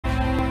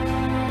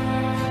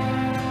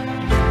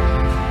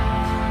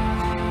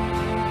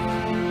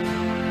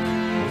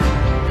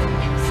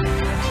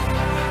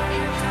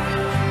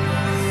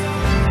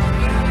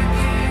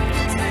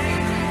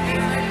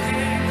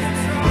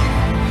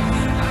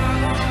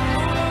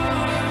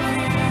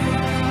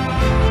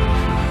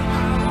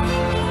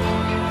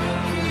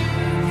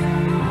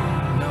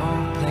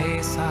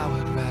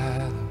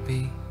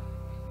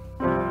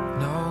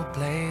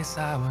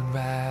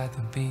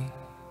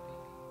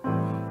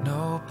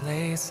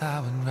place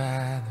I would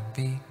rather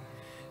be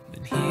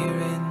than here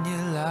in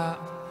your love,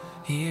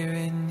 here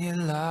in your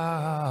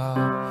love.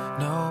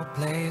 No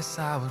place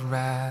I would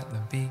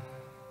rather be,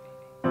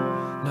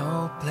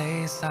 no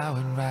place I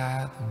would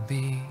rather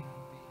be,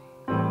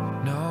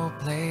 no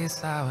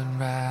place I would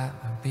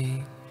rather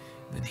be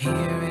than here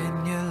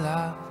in your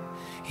love,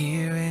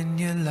 here in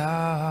your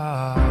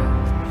love.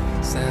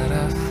 Set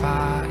a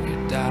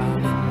fire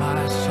down in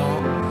my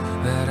soul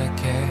that I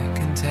can't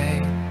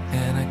contain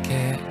and I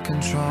can't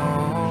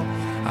control.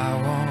 I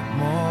want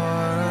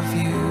more of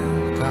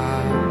you,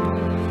 God.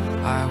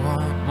 I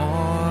want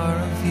more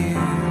of you,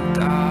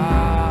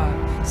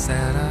 God.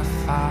 Set a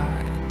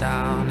fire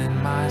down in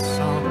my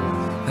soul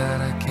that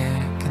I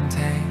can't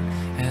contain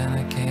and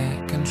I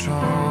can't control.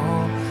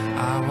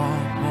 I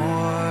want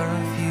more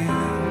of you,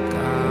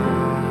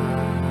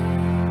 God.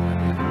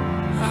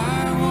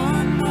 I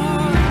want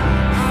more,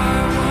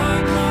 I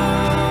want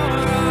more,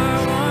 I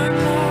want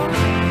more,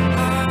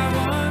 I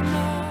want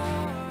more.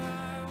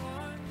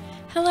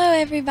 Hello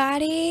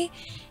everybody,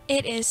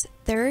 it is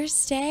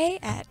Thursday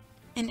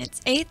and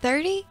it's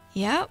 8:30.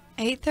 Yep,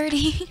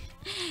 8:30.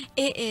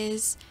 It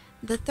is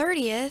the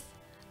 30th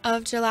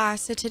of July,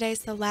 so today's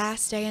the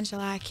last day in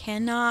July. I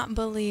cannot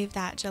believe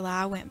that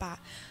July went by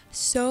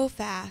so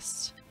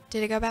fast.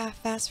 Did it go by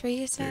fast for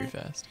you, Seth?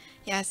 Very fast.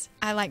 Yes,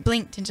 I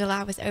blinked and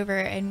July was over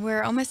and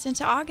we're almost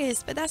into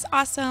August, but that's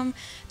awesome.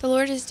 The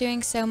Lord is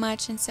doing so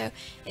much, and so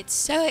it's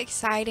so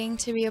exciting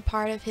to be a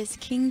part of His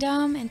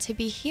kingdom and to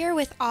be here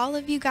with all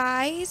of you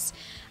guys.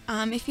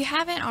 If you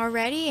haven't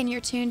already and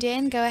you're tuned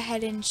in, go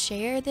ahead and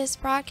share this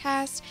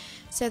broadcast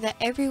so that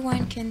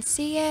everyone can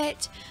see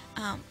it.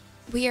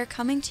 We are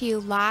coming to you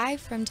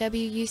live from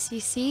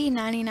WUCC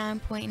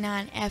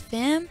 99.9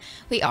 FM.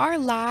 We are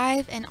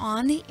live and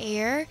on the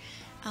air.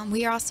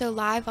 We are also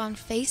live on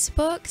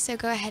Facebook, so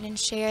go ahead and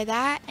share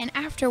that. And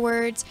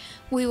afterwards,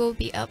 we will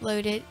be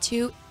uploaded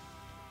to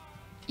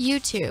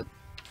YouTube.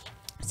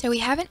 So we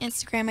have an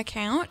Instagram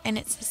account, and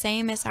it's the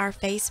same as our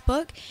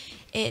Facebook.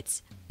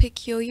 It's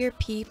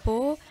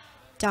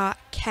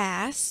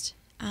peculiarpeople.cast.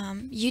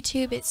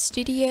 YouTube, it's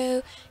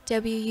Studio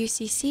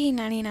WUCC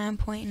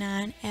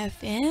 99.9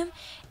 FM.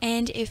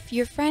 And if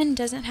your friend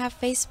doesn't have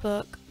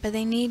Facebook, but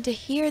they need to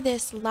hear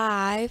this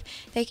live,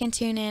 they can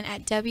tune in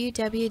at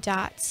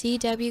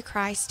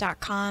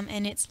www.cwchrist.com,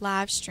 and it's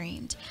live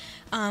streamed.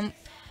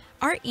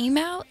 Our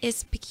email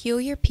is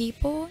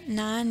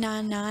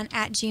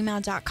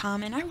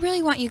peculiarpeople999@gmail.com, and I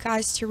really want you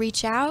guys to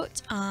reach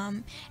out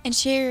and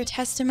share your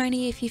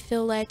testimony if you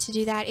feel led to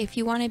do that. If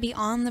you want to be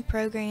on the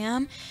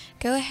program,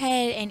 go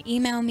ahead and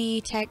email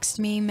me, text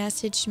me,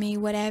 message me,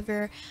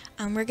 whatever.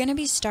 We're going to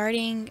be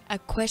starting a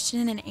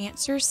question and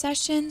answer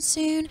session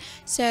soon,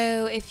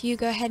 so if you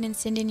go ahead and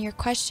send in your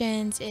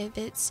questions, if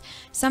it's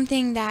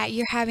something that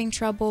you're having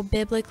trouble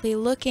biblically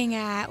looking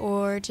at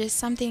or just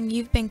something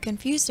you've been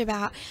confused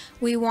about,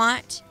 we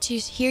want to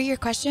hear your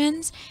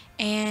questions,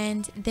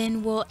 and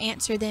then we'll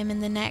answer them in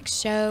the next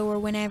show or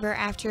whenever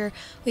after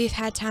we've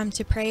had time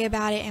to pray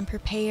about it and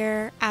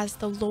prepare as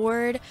the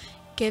Lord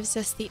gives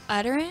us the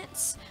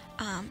utterance.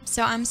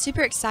 So I'm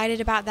super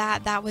excited about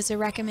that. That was a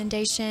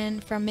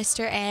recommendation from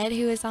Mr. Ed,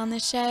 who was on the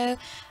show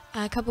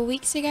a couple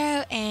weeks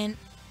ago, and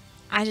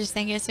I just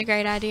think it's a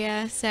great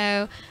idea.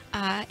 So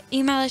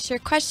email us your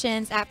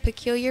questions at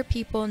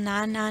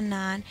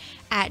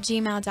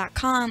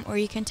peculiarpeople999@gmail.com, or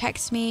you can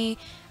text me.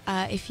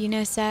 If you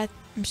know Seth,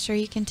 I'm sure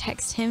you can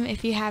text him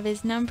if you have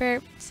his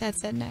number. Seth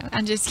said no.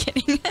 I'm just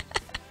kidding.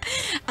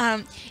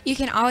 You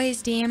can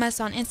always DM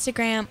us on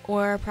Instagram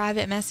or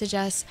private message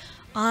us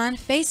on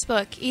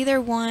Facebook, either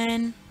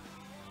one,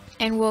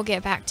 and we'll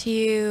get back to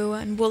you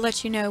and we'll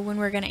let you know when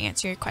we're going to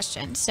answer your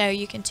questions, so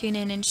you can tune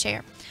in and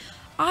share.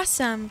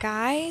 Awesome,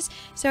 guys.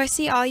 So I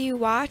see all you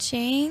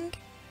watching.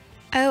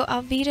 Oh,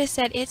 Alvita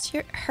said it's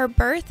her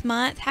birth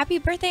month. Happy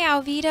birthday,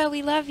 Alvita.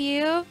 We love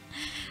you.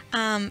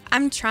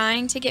 I'm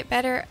trying to get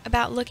better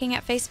about looking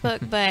at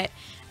Facebook, but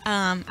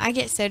I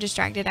get so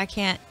distracted I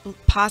can't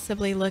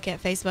possibly look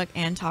at Facebook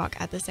and talk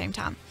at the same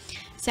time.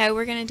 So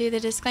we're going to do the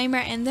disclaimer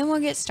and then we'll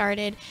get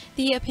started.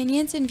 The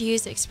opinions and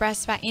views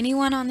expressed by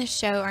anyone on this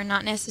show are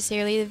not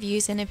necessarily the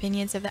views and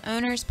opinions of the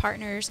owners,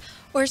 partners,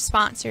 or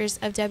sponsors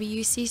of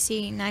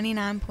WCC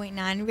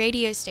 99.9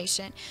 radio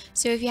station.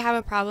 So if you have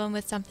a problem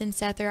with something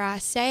Seth or I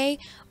say,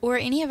 or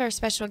any of our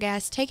special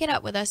guests, take it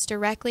up with us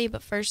directly,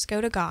 but first go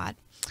to God.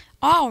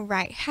 All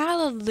right,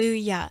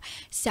 hallelujah.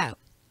 So,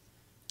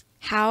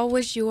 how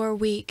was your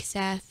week,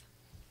 Seth?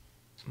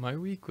 My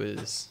week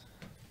was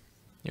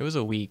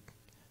a week.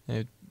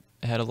 I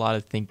had a lot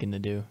of thinking to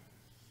do.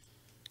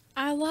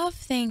 I love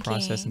thinking.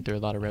 Processing through a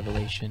lot of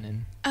revelation.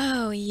 And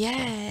oh,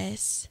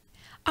 yes.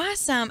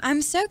 Awesome.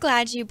 I'm so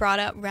glad you brought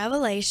up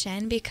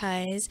revelation,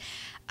 because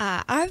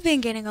I've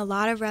been getting a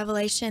lot of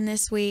revelation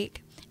this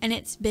week, and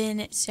it's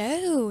been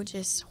so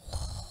just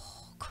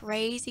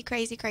crazy.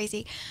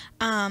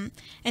 And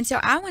so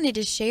I wanted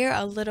to share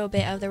a little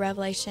bit of the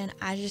revelation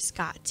I just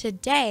got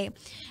today,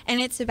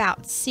 and it's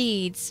about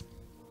seeds.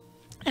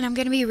 And I'm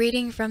going to be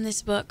reading from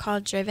this book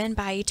called Driven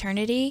by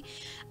Eternity.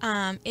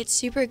 It's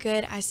super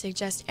good. I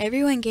suggest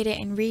everyone get it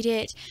and read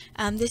it.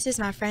 This is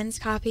my friend's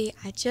copy.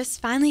 I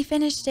just finally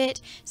finished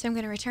it, so I'm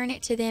going to return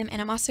it to them.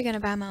 And I'm also going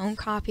to buy my own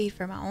copy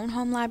for my own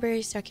home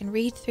library so I can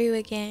read through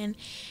again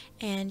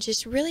and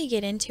just really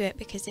get into it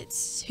because it's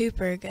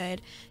super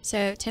good.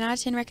 So 10 out of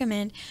 10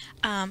 recommend.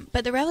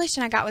 But the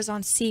revelation I got was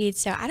on seeds.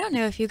 So I don't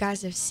know if you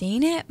guys have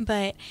seen it,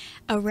 but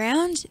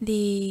around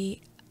the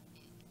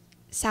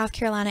South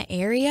Carolina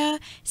area,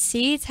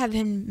 seeds have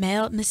been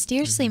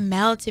mysteriously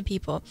mailed to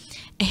people.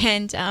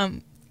 And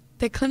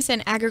the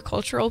Clemson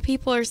agricultural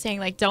people are saying,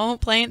 like, don't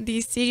plant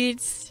these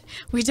seeds.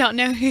 We don't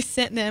know who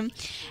sent them.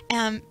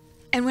 And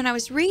when I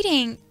was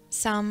reading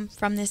some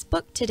from this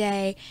book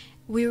today,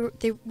 we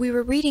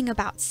were reading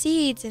about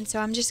seeds, and so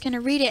I'm just going to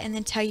read it and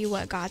then tell you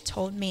what God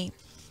told me.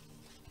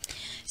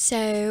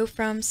 So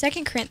from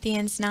 2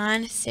 Corinthians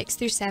 9, 6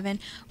 through 7,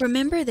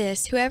 remember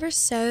this, whoever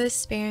sows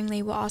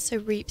sparingly will also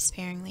reap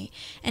sparingly,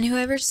 and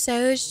whoever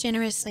sows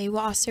generously will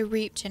also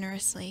reap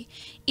generously.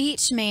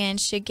 Each man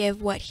should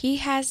give what he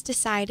has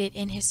decided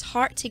in his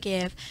heart to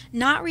give,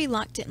 not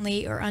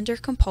reluctantly or under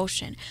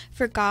compulsion,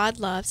 for God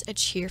loves a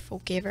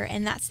cheerful giver,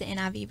 and that's the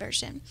NIV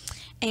version.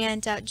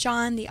 And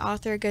John, the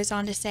author, goes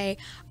on to say,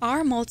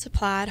 our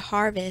multiplied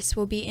harvest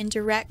will be in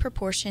direct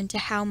proportion to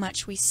how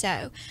much we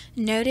sow.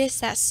 Notice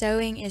that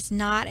sowing is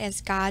not as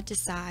God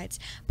decides,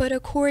 but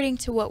according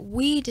to what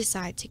we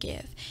decide to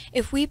give.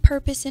 If we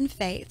purpose in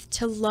faith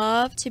to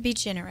love to be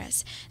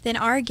generous, then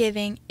our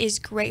giving is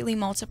greatly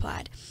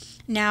multiplied.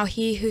 Now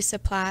he who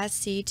supplies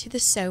seed to the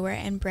sower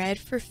and bread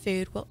for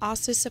food will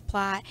also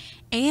supply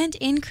and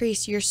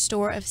increase your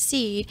store of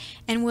seed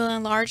and will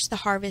enlarge the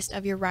harvest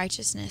of your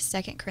righteousness.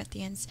 2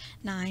 Corinthians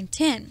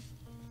 9:10.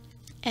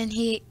 And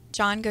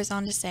John goes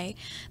on to say,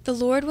 the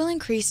Lord will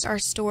increase our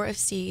store of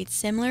seed,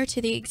 similar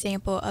to the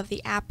example of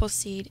the apple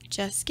seed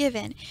just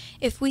given.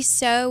 If we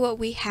sow what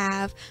we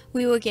have,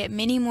 we will get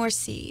many more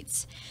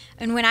seeds.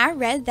 And when I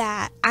read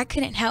that, I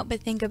couldn't help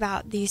but think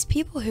about these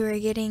people who are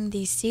getting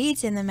these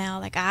seeds in the mail.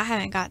 Like, I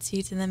haven't got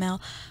seeds in the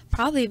mail,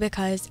 probably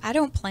because I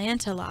don't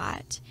plant a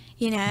lot,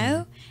 you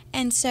know?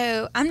 And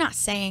so I'm not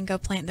saying go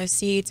plant those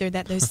seeds or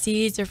that those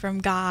seeds are from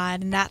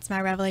God and that's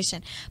my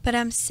revelation. But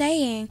I'm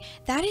saying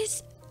that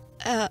is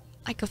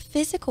like a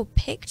physical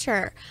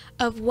picture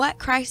of what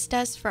Christ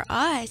does for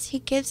us. He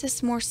gives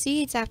us more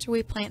seeds after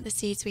we plant the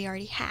seeds we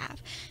already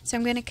have. So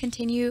I'm going to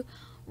continue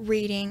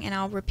reading and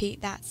I'll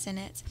repeat that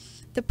sentence.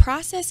 The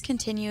process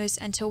continues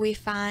until we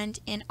find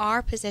in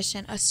our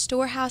possession a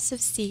storehouse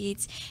of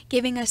seeds,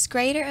 giving us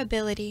greater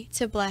ability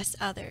to bless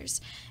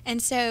others.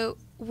 And so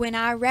when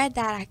I read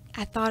that,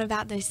 I thought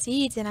about those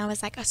seeds and I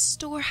was like, a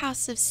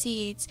storehouse of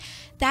seeds.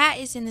 That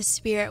is in the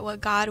spirit what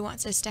God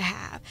wants us to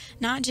have,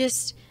 not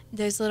just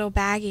those little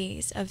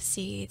baggies of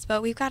seeds,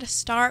 but we've got to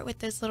start with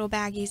those little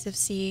baggies of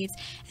seeds,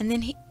 and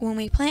then when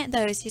we plant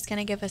those, he's going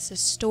to give us a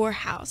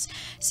storehouse.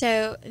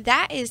 So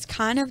that is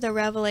kind of the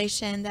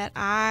revelation that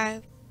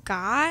I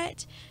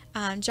got.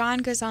 John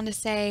goes on to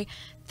say,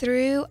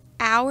 through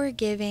our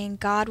giving,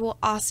 God will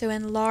also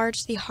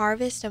enlarge the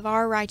harvest of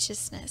our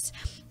righteousness.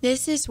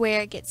 This is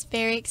where it gets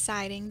very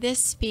exciting. This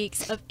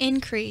speaks of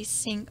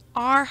increasing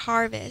our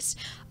harvest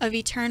of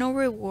eternal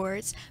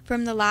rewards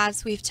from the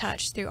lives we've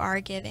touched through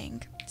our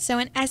giving. So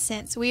in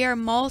essence, we are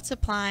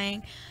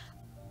multiplying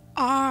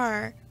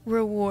our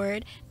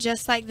reward,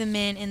 just like the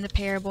men in the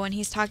parable. And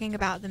he's talking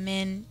about the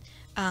men,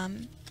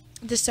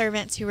 the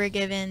servants who were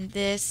given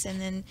this,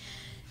 and then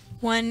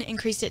one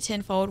increased it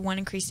tenfold, one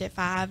increased it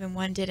 5, and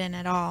one didn't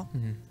at all.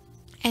 Mm-hmm.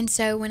 And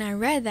so when I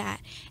read that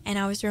and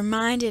I was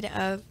reminded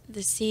of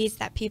the seeds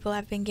that people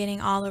have been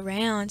getting all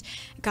around,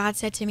 God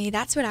said to me,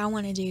 that's what I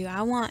want to do.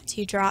 I want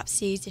to drop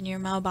seeds in your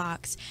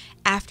mailbox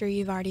after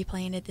you've already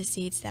planted the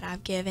seeds that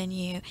I've given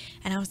you.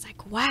 And I was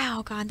like,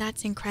 wow, God,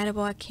 that's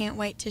incredible. I can't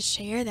wait to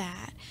share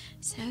that.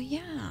 So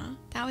yeah,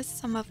 that was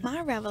some of my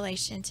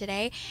revelation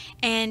today.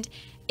 And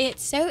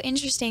it's so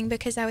interesting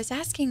because I was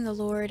asking the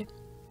Lord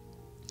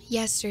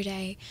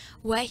yesterday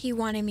what he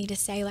wanted me to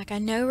say. Like, I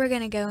know we're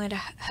going to go into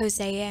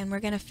Hosea and we're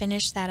going to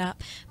finish that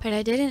up, but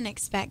I didn't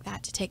expect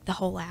that to take the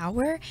whole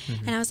hour.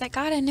 Mm-hmm. And I was like,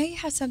 God, I know you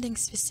have something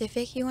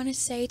specific you want to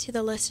say to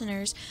the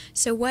listeners,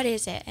 so what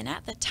is it? And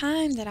at the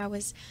time that I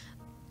was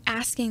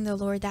asking the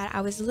Lord that,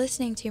 I was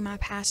listening to my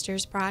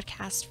pastor's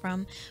broadcast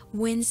from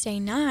Wednesday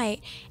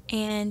night,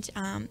 and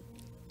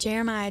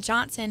Jeremiah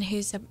Johnson,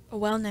 who's a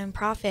well-known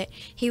prophet,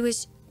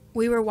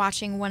 we were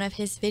watching one of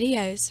his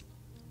videos.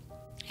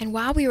 And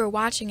while we were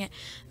watching it,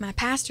 my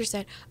pastor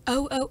said,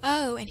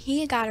 oh, and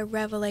he got a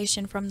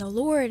revelation from the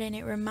Lord. And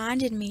it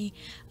reminded me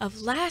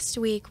of last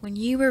week when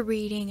you were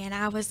reading, and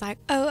I was like,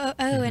 oh,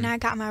 mm-hmm. And I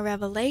got my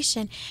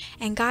revelation.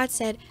 And God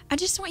said, I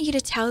just want you to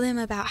tell them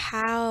about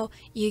how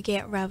you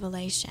get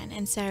revelation.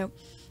 And so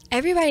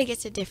everybody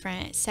gets it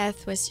different.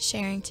 Seth was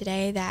sharing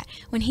today that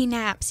when he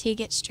naps, he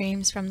gets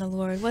dreams from the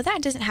Lord. Well,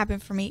 that doesn't happen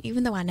for me,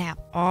 even though I nap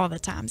all the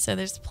time. So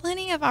there's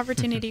plenty of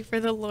opportunity for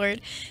the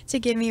Lord to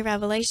give me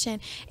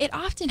revelation. It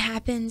often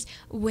happens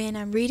when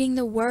I'm reading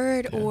the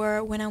Word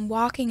or when I'm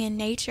walking in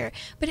nature,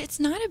 but it's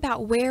not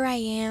about where I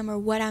am or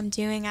what I'm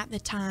doing at the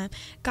time.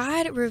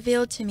 God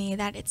revealed to me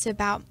that it's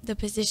about the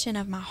position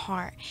of my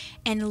heart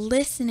and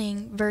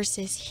listening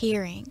versus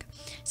hearing.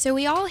 So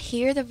we all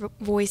hear the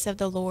voice of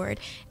the Lord.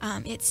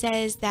 It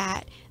says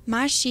that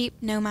my sheep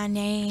know my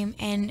name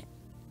and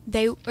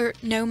they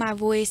know my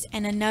voice,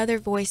 and another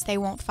voice they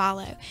won't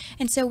follow.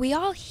 And so we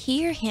all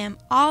hear him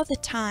all the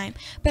time,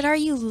 but are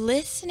you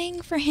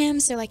listening for him?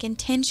 So like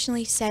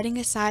intentionally setting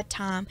aside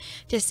time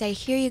to say,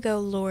 here you go,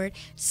 Lord,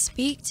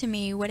 speak to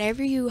me,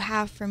 whatever you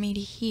have for me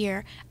to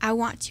hear. I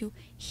want to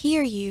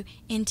hear you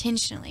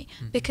intentionally,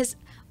 because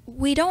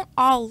we don't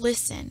all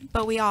listen,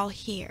 but we all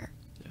hear.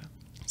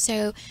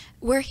 So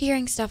we're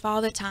hearing stuff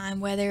all the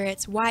time, whether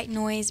it's white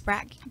noise,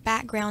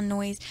 background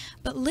noise,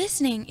 but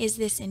listening is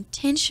this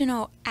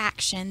intentional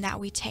action that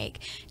we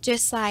take.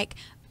 Just like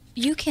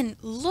you can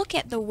look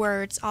at the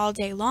words all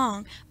day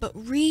long, but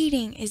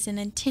reading is an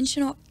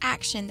intentional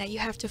action that you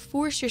have to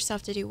force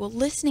yourself to do. Well,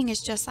 listening is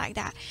just like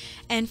that.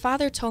 And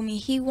Father told me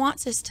he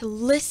wants us to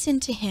listen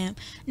to him,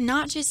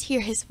 not just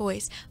hear his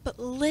voice, but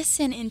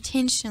listen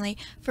intentionally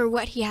for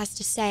what he has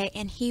to say,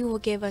 and he will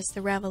give us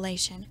the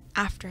revelation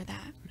after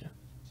that.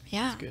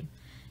 Yeah. That's good.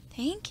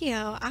 Thank you.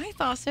 I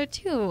thought so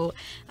too.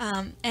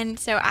 And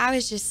so I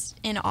was just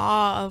in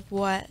awe of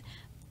what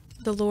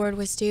the Lord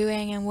was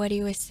doing and what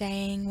he was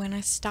saying when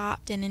I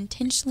stopped and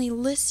intentionally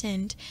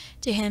listened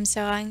to him.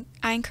 So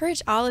I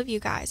encourage all of you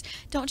guys,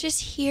 don't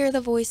just hear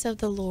the voice of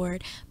the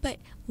Lord, but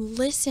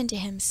listen to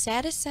him.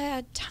 Set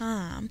aside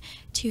time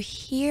to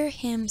hear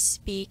him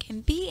speak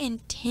and be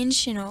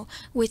intentional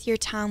with your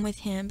time with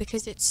him,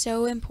 because it's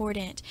so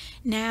important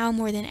now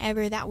more than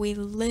ever that we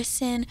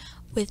listen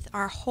with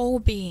our whole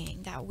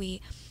being, that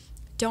we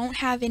don't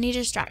have any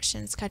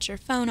distractions. Cut your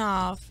phone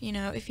off. You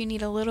know, if you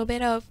need a little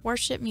bit of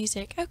worship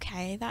music,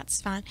 okay,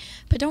 that's fine,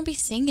 but don't be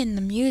singing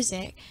the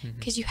music,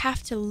 because you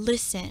have to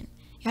listen.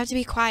 You have to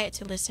be quiet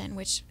to listen,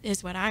 which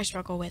is what I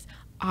struggle with,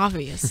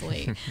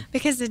 obviously,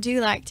 because I do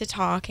like to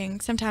talk,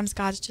 and sometimes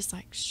God's just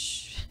like,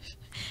 shh,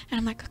 and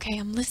I'm like, okay,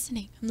 I'm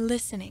listening.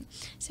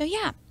 So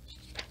yeah,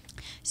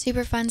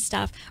 super fun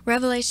stuff.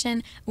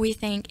 Revelation, we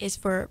think, is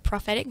for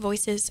prophetic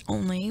voices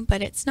only,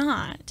 but it's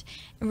not.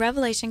 In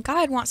Revelation,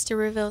 God wants to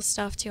reveal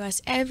stuff to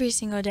us every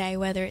single day,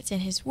 whether it's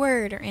in his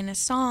word or in a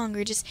song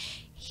or just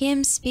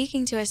him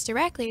speaking to us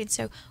directly. And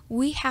so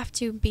we have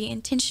to be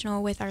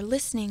intentional with our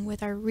listening,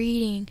 with our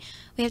reading.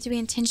 We have to be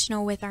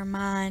intentional with our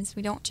minds.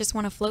 We don't just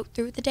want to float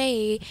through the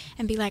day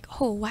and be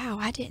like, oh wow,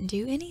 I didn't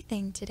do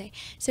anything today.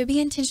 So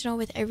be intentional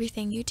with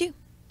everything you do.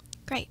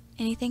 Great.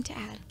 Anything to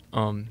add?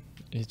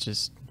 It's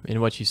just, in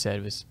what you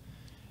said it's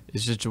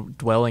just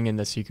dwelling in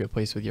the secret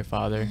place with your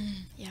Father.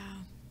 Yeah.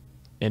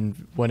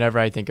 And whenever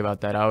I think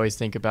about that, I always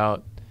think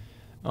about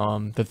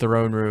the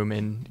throne room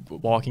and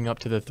walking up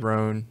to the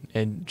throne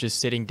and just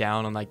sitting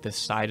down on like the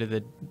side of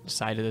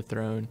the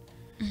throne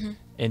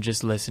and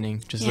just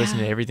listening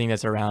to everything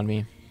that's around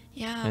me.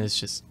 Yeah. And it's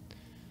just,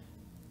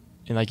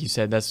 and like you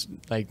said, that's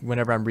like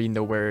whenever I'm reading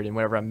the word and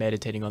whenever I'm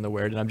meditating on the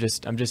word, and I'm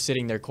just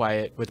sitting there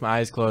quiet with my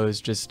eyes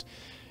closed, just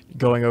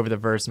going over the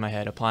verse in my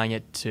head, applying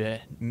it to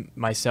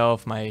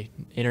myself, my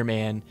inner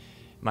man,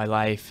 my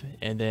life,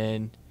 and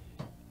then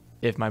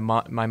if my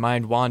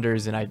mind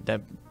wanders, and I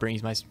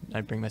bring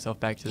myself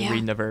back to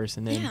reading the verse,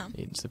 and then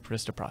it's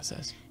just a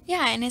process.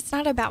 Yeah, and it's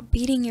not about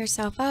beating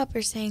yourself up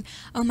or saying,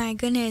 oh my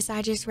goodness,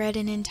 I just read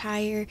an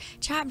entire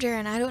chapter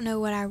and I don't know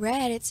what I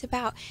read. It's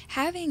about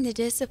having the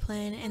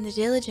discipline and the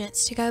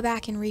diligence to go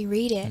back and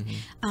reread it.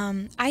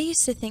 I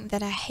used to think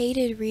that I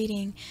hated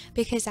reading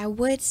because I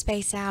would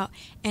space out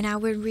and I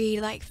would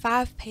read like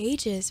 5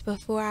 pages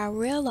before I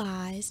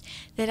realized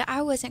that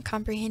I wasn't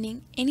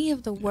comprehending any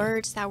of the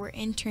words that were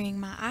entering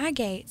my eye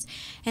gates.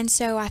 And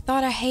so I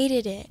thought I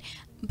hated it.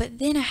 But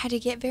then I had to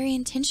get very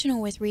intentional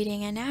with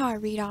reading, and now I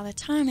read all the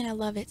time and I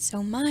love it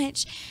so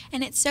much.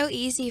 And it's so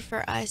easy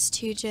for us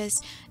to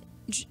just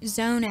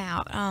zone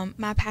out.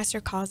 My pastor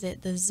calls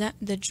it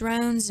the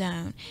drone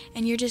zone,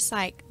 and you're just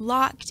like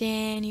locked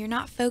in, you're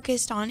not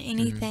focused on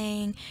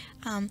anything.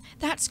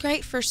 That's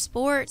great for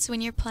sports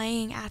when you're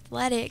playing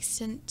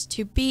athletics and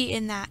to be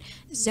in that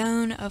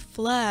zone of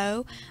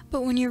flow,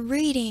 but when you're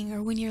reading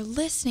or when you're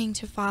listening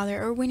to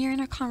Father or when you're in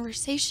a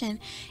conversation,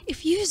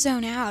 if you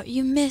zone out,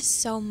 you miss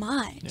so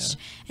much.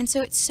 And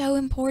so it's so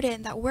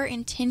important that we're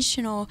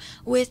intentional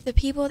with the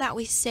people that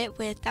we sit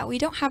with, that we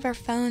don't have our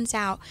phones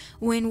out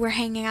when we're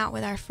hanging out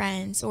with our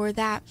friends, or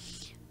that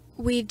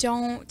we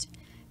don't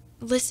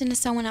listen to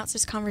someone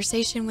else's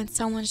conversation when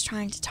someone's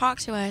trying to talk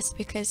to us,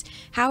 because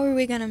how are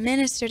we going to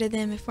minister to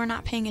them if we're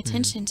not paying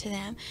attention to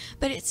them?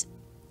 But it's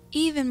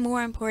even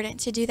more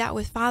important to do that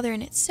with Father,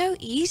 and it's so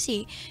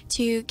easy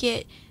to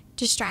get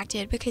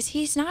distracted because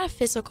he's not a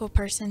physical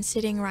person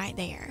sitting right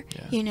there,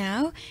 you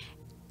know?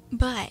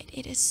 But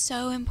it is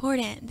so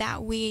important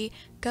that we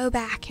go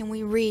back and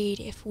we read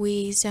if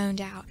we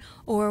zoned out,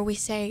 or we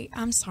say,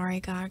 I'm sorry,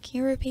 God, can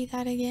you repeat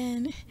that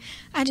again?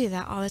 I do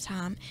that all the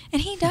time.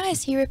 And he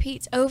does. He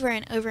repeats over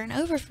and over and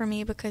over for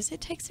me because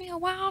it takes me a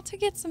while to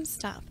get some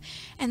stuff.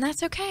 And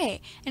that's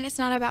okay. And it's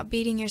not about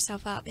beating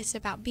yourself up. It's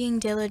about being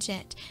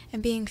diligent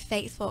and being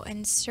faithful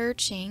and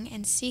searching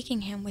and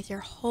seeking him with your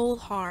whole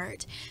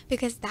heart,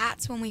 because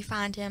that's when we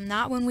find him,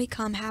 not when we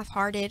come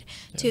half-hearted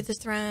to the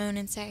throne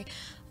and say,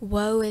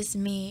 woe is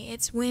me.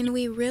 It's when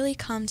we really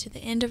come to the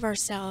end of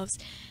ourselves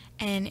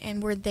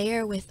and we're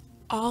there with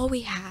all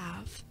we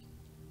have.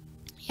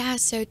 Yeah,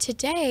 so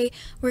today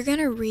we're going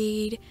to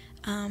read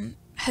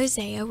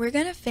Hosea. We're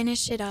going to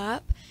finish it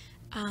up.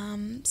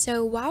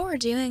 So while we're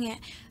doing it,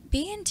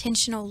 be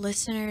intentional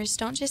listeners.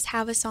 Don't just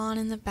have us on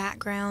in the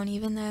background,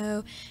 even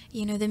though,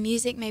 you know, the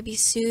music may be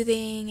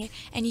soothing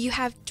and you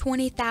have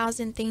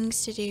 20,000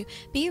 things to do.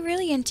 Be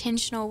really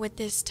intentional with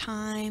this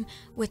time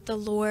with the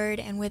Lord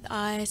and with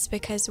us,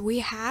 because we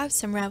have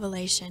some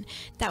revelation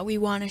that we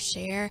want to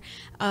share,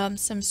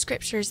 some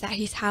scriptures that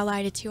he's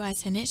highlighted to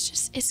us, and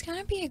it's going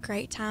to be a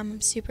great time.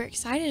 I'm super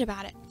excited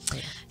about it.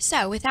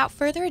 So without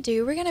further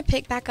ado, we're going to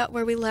pick back up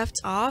where we left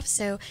off.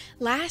 So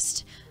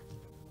last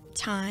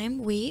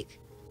week,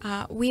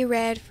 we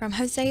read from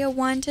Hosea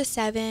 1 to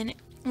 7.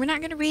 We're not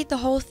going to read the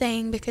whole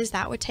thing because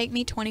that would take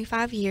me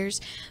 25 years.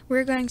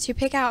 We're going to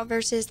pick out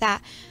verses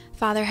that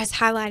Father has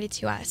highlighted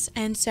to us.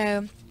 And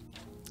so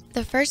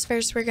the first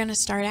verse we're going to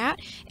start at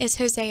is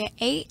Hosea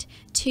 8,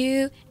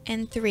 2,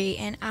 and 3.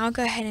 And I'll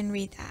go ahead and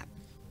read that.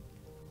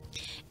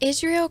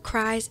 Israel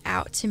cries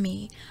out to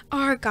me,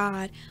 our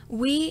God,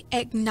 we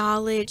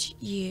acknowledge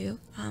you.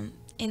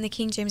 In the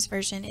King James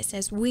Version, it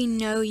says, we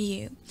know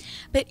you.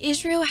 But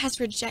Israel has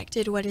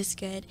rejected what is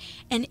good.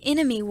 An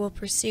enemy will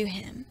pursue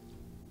him.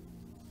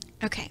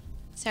 Okay,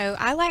 so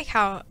I like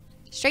how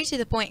straight to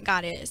the point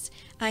God is.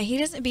 He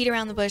doesn't beat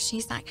around the bush.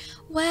 He's like,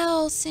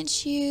 well,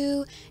 since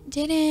you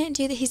didn't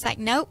do that, he's like,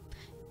 nope,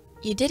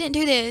 you didn't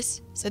do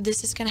this, so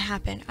this is going to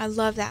happen. I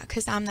love that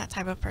because I'm that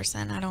type of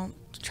person. I don't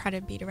try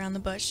to beat around the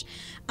bush.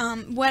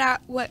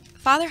 What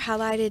Father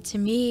highlighted to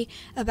me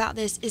about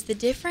this is the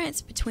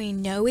difference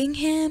between knowing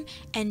him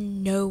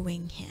and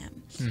knowing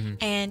him. Mm-hmm.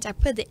 And I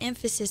put the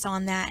emphasis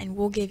on that, and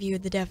we'll give you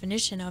the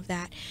definition of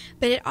that.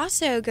 But it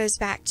also goes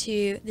back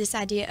to this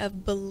idea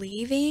of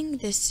believing,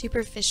 this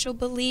superficial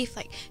belief,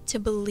 like to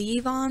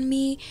believe on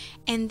me,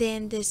 and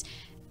then this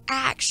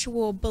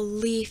actual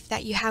belief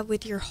that you have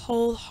with your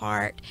whole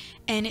heart.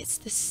 And it's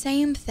the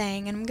same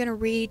thing. And I'm going to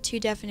read two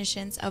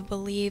definitions of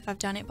believe. I've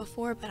done it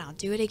before, but I'll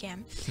do it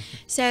again.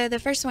 So the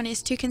first one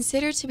is to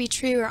consider to be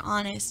true or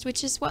honest,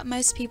 which is what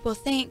most people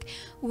think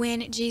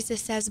when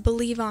Jesus says,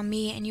 believe on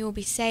me and you will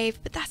be saved.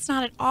 But that's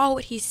not at all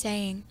what he's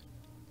saying.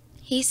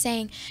 He's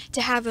saying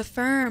to have a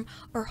firm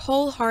or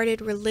wholehearted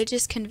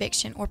religious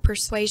conviction or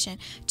persuasion,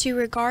 to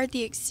regard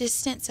the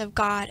existence of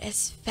God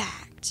as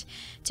fact,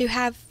 to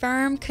have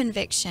firm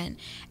conviction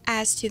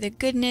as to the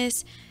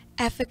goodness,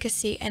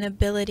 efficacy, and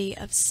ability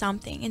of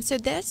something. And so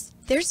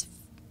there's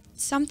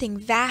something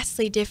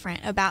vastly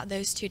different about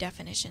those two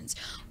definitions.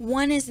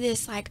 One is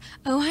this like,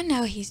 oh, I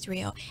know he's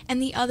real.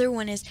 And the other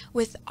one is,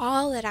 with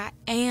all that I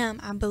am,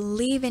 I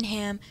believe in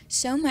him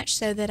so much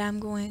so that I'm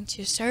going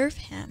to serve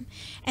him.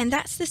 And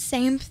that's the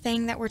same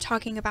thing that we're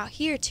talking about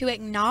here. To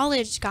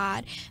acknowledge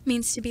God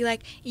means to be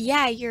like,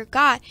 yeah, you're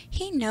God.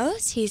 He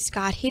knows he's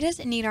God. He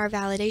doesn't need our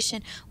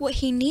validation. What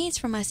he needs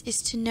from us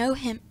is to know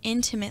him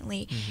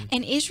intimately. Mm-hmm.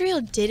 And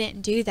Israel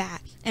didn't do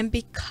that. And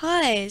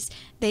because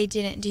they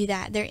didn't do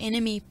that, their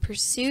enemy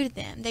pursued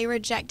them. They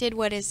rejected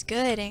what is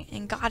good,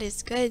 and God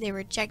is good. They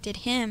rejected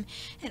him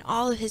and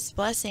all of his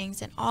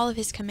blessings and all of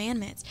his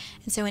commandments.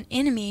 And so an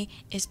enemy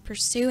is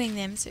pursuing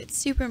them. So it's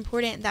super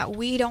important that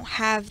we don't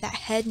have that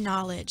head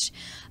knowledge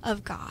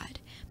of God,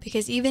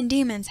 because even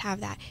demons have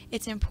that.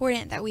 It's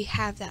important that we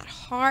have that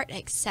heart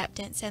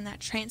acceptance and that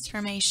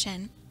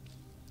transformation.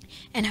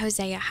 And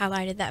Hosea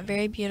highlighted that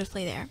very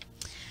beautifully there.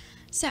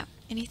 So,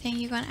 anything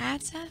you want to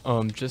add,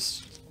 Seth?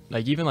 Just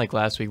like even like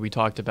last week we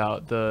talked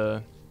about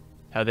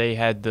how they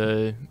had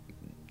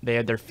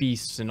their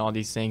feasts and all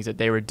these things that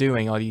they were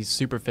doing, all these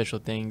superficial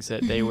things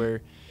that they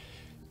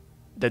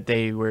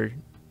were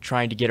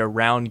trying to get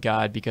around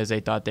God because they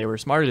thought they were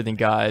smarter than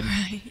God.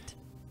 Right.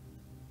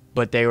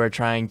 But they were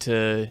trying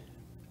to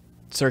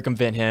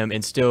circumvent him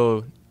and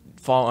still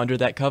fall under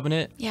that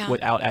covenant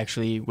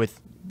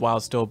while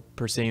still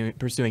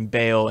pursuing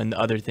Baal and the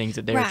other things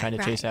that they were trying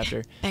to chase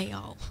after.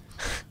 Baal.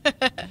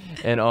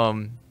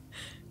 And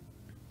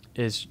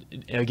is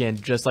again,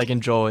 just like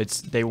in Joel,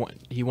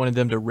 he wanted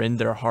them to rend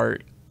their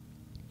heart.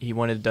 He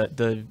wanted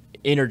the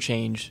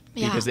interchange,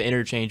 because the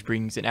interchange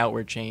brings an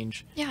outward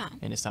change. Yeah.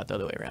 And it's not the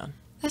other way around.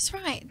 That's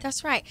right.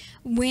 That's right.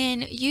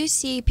 When you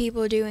see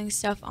people doing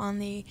stuff on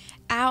the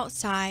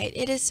outside,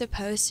 it is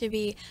supposed to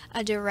be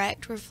a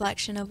direct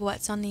reflection of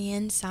what's on the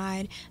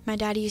inside. My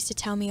dad used to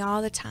tell me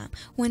all the time,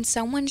 when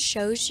someone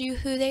shows you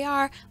who they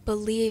are,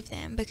 believe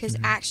them, because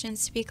actions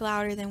speak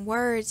louder than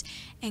words.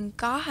 And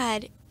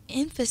God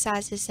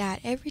emphasizes that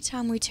every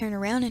time we turn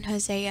around in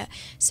Hosea.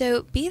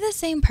 So be the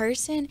same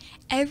person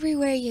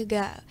everywhere you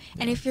go.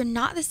 And if you're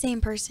not the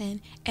same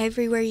person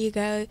everywhere you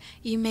go,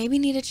 you maybe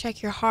need to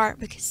check your heart,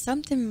 because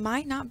something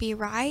might not be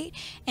right.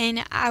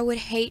 And I would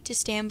hate to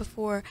stand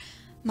before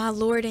my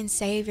Lord and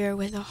Savior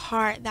with a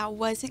heart that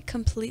wasn't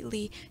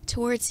completely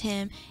towards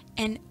him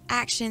and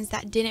actions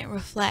that didn't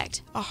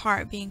reflect a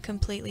heart being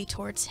completely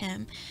towards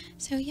him.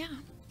 So yeah.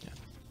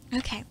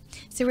 Okay,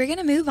 so we're going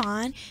to move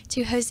on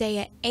to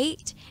Hosea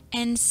 8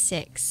 and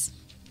 6.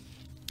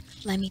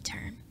 Let me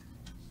turn.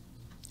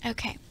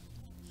 Okay,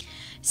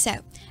 so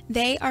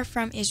they are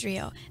from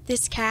Israel.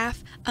 This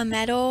calf, a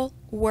metal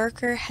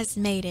worker has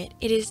made it.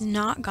 It is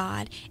not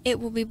God. It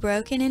will be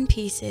broken in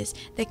pieces,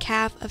 the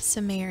calf of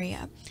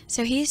Samaria.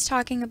 So he's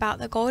talking about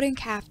the golden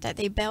calf that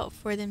they built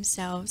for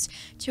themselves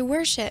to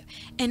worship.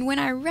 And when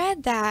I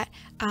read that,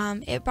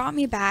 it brought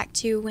me back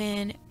to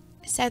when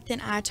Seth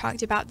and I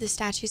talked about the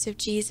statues of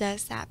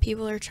Jesus that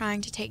people are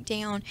trying to take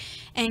down.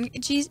 And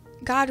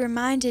God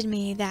reminded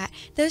me that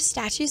those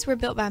statues were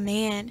built by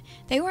man.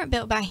 They weren't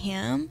built by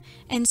him.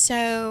 And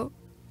so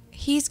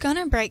he's going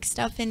to break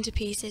stuff into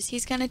pieces.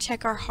 He's going to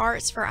check our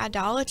hearts for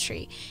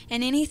idolatry.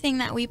 And anything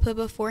that we put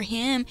before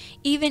him,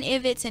 even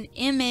if it's an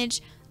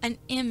image, I'm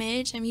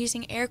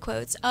using air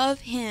quotes, of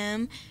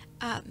him,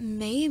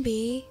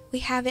 maybe we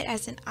have it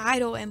as an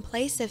idol in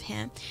place of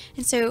him.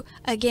 And so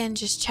again,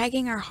 just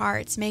checking our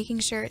hearts, making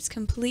sure it's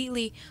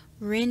completely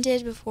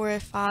rendered before a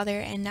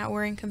Father, and that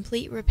we're in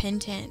complete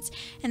repentance,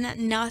 and that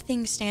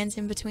nothing stands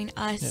in between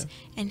us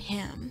and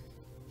him.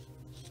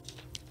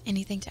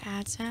 Anything to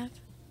add,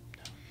 Seth?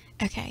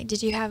 Okay,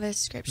 did you have a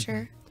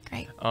scripture?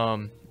 Great.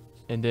 And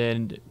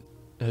then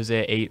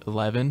Hosea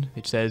 8:11,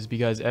 it says,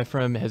 because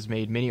Ephraim has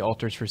made many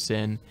altars for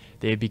sin,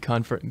 they have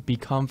become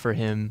for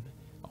him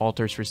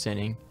altars for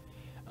sinning.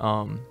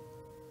 And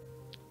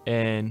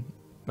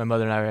my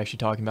mother and I were actually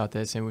talking about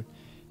this, and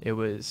it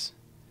was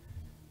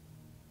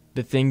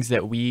the things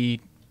that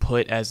we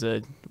put as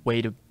a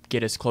way to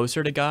get us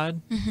closer to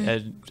God,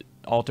 as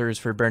altars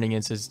for burning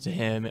incense to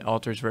him,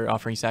 altars for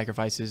offering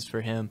sacrifices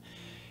for him.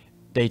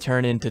 They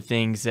turn into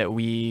things that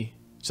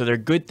so they're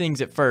good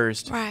things at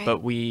first, right,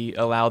 but we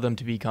allow them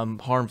to become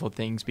harmful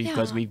things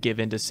because we've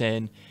given to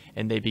sin,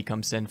 and they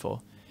become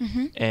sinful.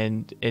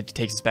 And it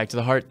takes us back to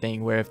the heart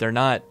thing, where if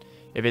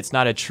it's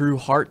not a true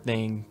heart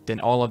thing, then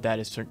all of that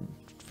is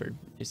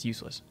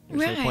useless.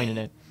 There's no point in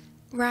it.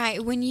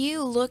 Right. When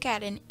you look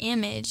at an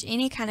image,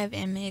 any kind of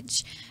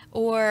image,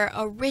 or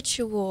a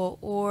ritual,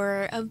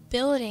 or a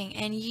building,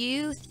 and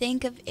you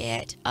think of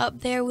it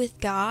up there with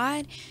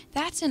God,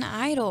 that's an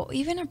idol.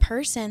 Even a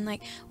person,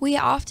 like we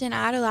often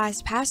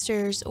idolize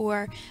pastors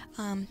or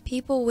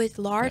people with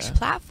large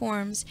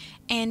platforms,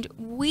 and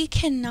we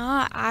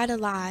cannot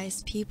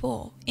idolize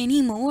people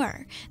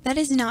anymore. That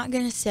is not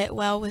going to sit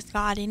well with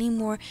God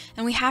anymore,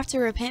 and we have to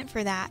repent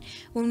for that.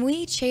 When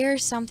we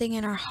cherish something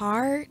in our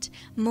heart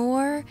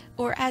more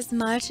or as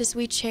much as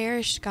we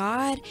cherish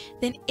God,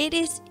 then it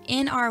is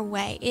in our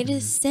way. It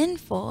is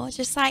sinful,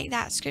 just like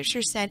that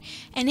scripture said,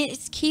 and it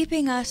is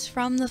keeping us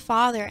from the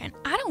Father. And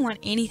I don't want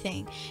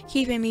anything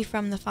keeping me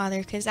from the Father,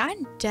 because I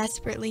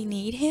desperately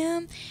need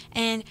him,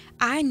 and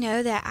I know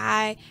that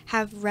I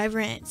have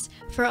reverence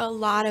for a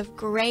lot of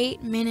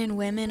great men and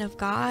women of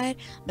God,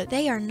 but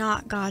they are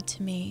not God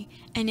to me.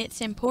 And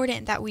it's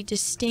important that we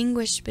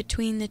distinguish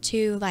between the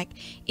two. Like,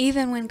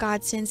 even when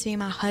God sends me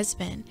my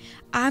husband,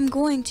 I'm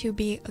going to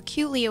be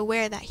acutely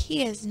aware that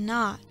he is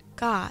not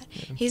God.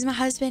 He's my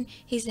husband,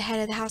 he's the head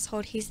of the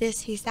household, he's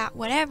this, he's that,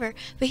 whatever,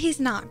 but he's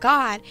not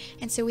God.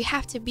 And so we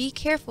have to be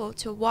careful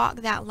to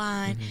walk that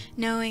line,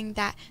 knowing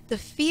that the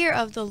fear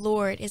of the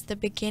Lord is the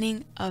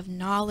beginning of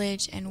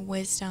knowledge and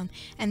wisdom,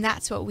 and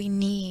that's what we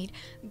need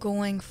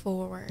going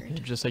forward.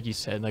 Just like you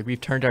said, like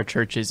we've turned our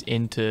churches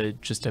into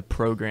just a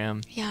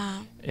program.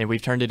 And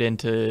we've turned it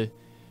into,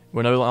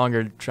 we're no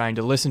longer trying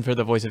to listen for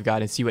the voice of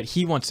God and see what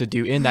he wants to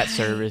do in that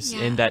service,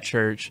 in that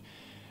church,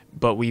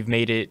 but we've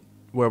made it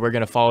where we're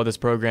going to follow this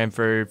program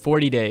for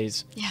 40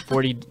 days,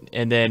 40,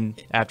 and then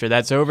after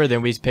that's over,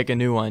 then we pick a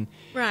new one.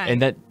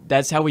 And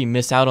that's how we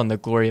miss out on the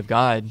glory of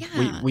God.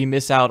 We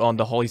miss out on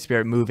the Holy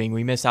Spirit moving.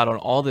 We miss out on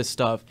all this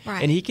stuff,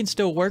 and he can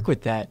still work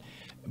with that.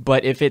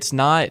 But if it's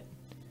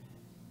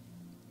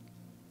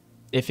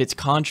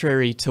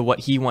contrary to what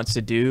he wants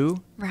to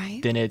do,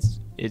 then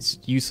it's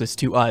useless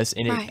to us,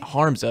 and it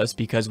harms us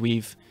because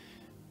we've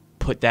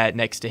put that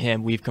next to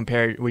him.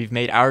 We've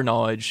made our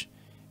knowledge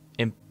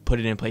and put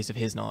it in place of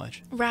his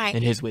knowledge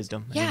and his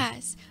wisdom.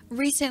 Yes.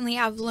 Recently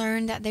I've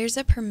learned that there's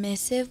a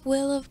permissive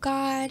will of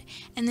God,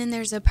 and then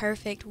there's a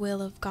perfect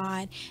will of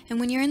God.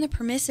 And when you're in the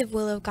permissive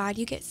will of God,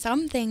 you get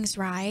some things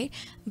right,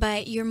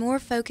 but you're more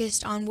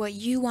focused on what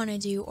you want to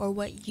do or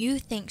what you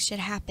think should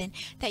happen,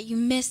 that you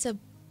miss a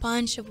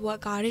bunch of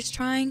what God is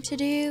trying to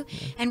do.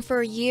 And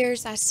for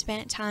years I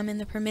spent time in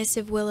the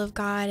permissive will of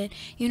God,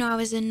 and I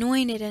was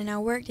anointed and I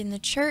worked in the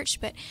church,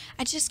 but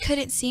I just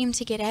couldn't seem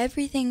to get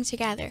everything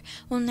together.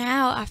 Well,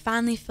 now I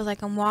finally feel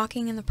like I'm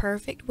walking in the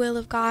perfect will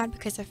of God,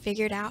 because I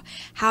figured out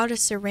how to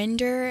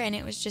surrender, and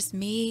it was just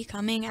me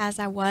coming as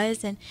I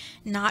was and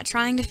not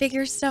trying to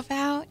figure stuff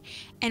out.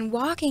 And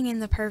walking in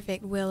the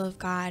perfect will of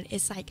God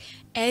is like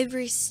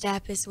every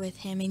step is with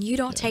him, and you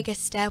don't take a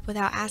step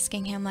without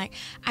asking him. Like,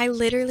 I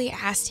literally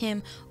asked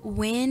him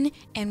when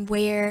and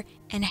where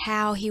and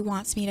how he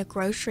wants me to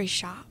grocery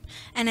shop.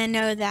 And I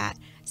know that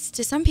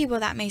to some people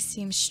that may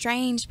seem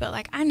strange, but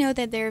like, I know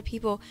that there are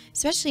people,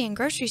 especially in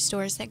grocery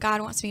stores, that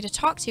God wants me to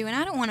talk to, and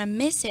I don't want to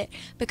miss it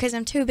because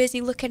I'm too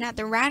busy looking at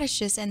the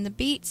radishes and the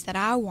beets that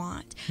I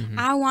want.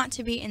 I want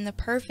to be in the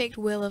perfect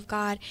will of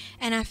God.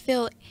 And I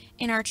feel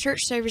in our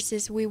church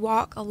services, we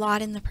walk a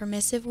lot in the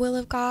permissive will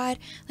of God.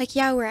 Like,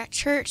 yeah, we're at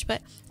church,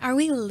 but are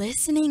we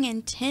listening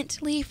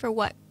intently for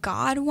what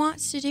God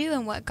wants to do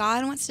and what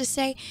God wants to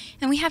say?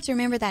 And we have to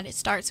remember that it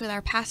starts with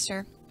our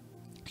pastor.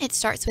 It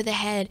starts with the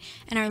head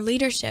and our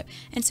leadership.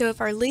 And so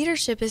if our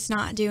leadership is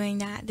not doing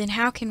that, then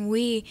how can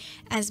we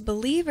as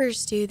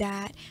believers do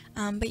that?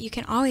 But you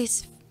can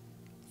always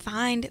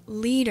find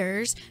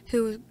leaders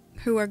who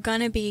are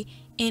going to be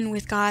in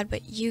with God,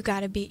 but you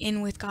got to be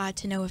in with God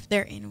to know if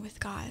they're in with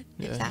God,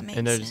 if that makes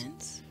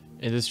sense.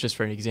 And this is just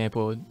for an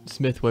example,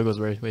 Smith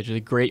Wigglesworth, which is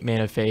a great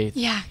man of faith.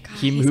 Yeah, God,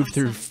 he moved awesome.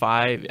 through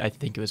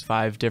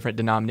five different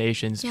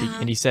denominations. Yeah.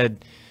 And he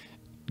said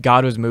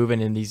God was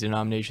moving and these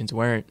denominations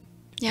weren't.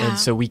 Yeah. And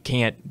so we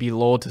can't be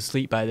lulled to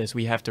sleep by this.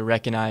 We have to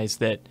recognize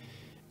that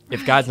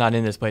if God's not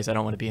in this place, I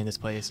don't want to be in this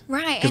place.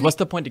 Right. Because what's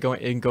the point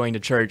of going to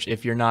church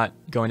if you're not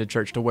going to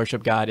church to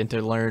worship God and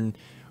to learn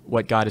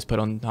what God has put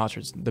on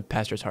the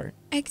pastor's heart?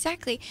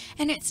 Exactly.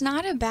 And it's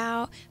not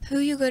about who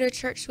you go to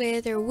church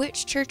with or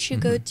which church you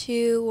go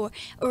to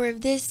or if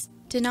this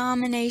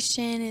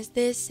denomination is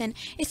this. And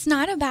it's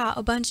not about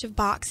a bunch of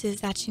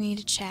boxes that you need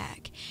to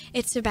check.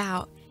 It's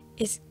about,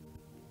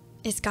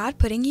 is God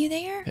putting you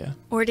there? Yeah.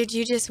 Or did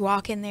you just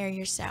walk in there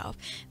yourself?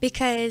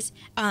 Because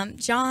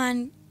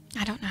John,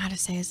 I don't know how to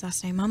say his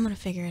last name. I'm going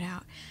to figure it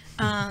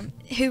out.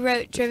 Who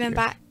wrote Driven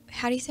by,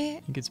 how do you say it?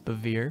 I think it's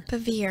Bevere.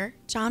 Bevere.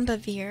 John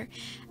Bevere.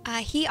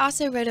 He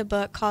also wrote a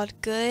book called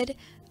Good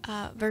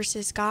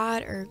versus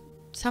God, or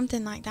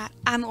something like that.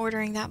 I'm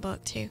ordering that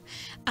book too.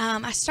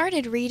 I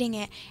started reading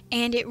it,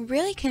 and it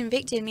really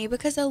convicted me,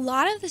 because a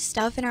lot of the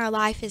stuff in our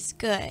life is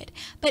good,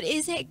 but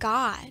is it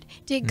God?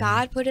 Did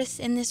God put us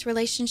in this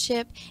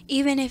relationship?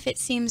 Even if it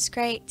seems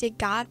great, did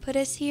God put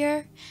us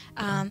here?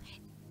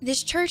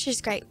 This church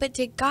is great, but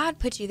did God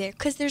put you there?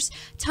 Because there's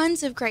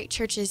tons of great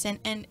churches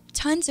and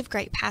tons of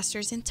great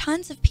pastors and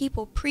tons of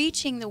people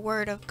preaching the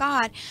word of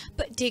God,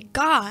 but did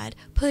God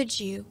put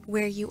you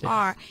where you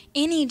are?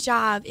 Any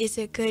job is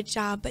a good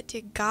job, but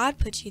did God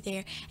put you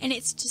there? And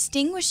it's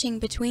distinguishing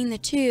between the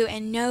two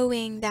and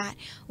knowing that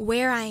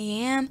where I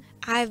am,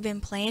 I've been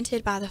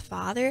planted by the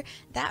Father.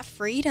 That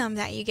freedom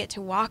that you get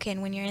to walk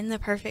in when you're in the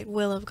perfect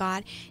will of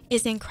God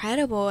is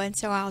incredible. And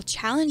so I'll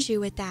challenge you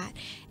with that.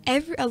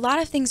 A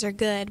lot of things are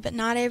good, but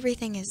not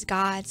everything is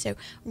God. So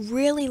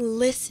really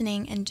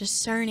listening and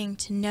discerning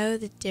to know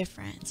the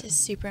difference is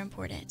super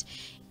important.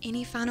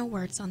 Any final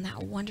words on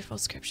that wonderful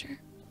scripture?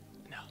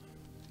 No.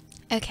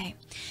 Okay,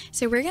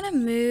 so we're going to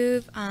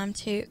move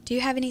to, do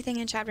you have anything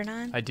in chapter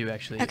 9? I do,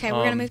 actually. Okay, we're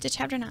going to move to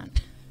chapter 9.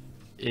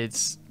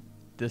 It's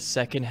the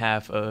second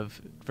half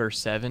of verse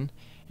 7,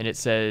 and it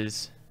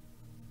says,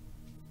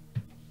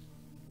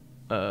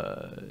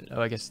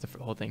 I guess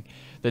the whole thing.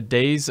 The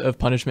days of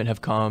punishment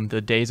have come.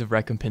 The days of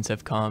recompense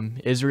have come.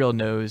 Israel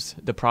knows.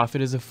 The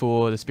prophet is a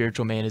fool. The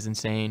spiritual man is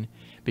insane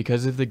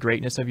because of the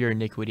greatness of your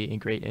iniquity and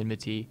great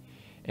enmity.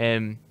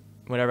 And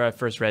whenever I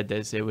first read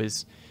this,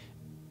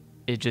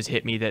 it just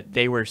hit me that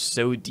they were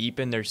so deep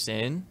in their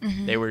sin.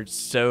 They were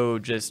so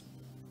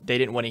they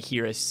didn't want to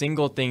hear a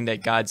single thing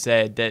that God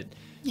said, that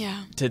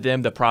to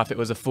them, the prophet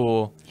was a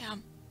fool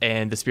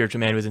and the spiritual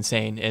man was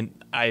insane.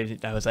 And I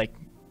was like,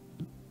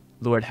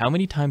 Lord, how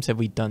many times have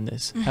we done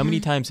this? How many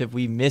times have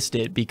we missed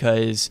it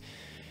because,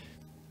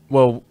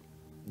 well,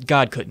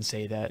 God couldn't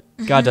say that.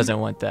 God doesn't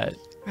want that.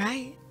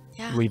 Right.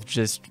 Yeah.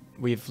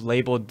 We've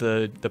labeled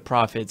the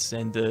prophets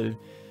and the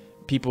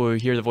people who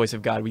hear the voice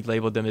of God, we've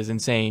labeled them as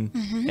insane.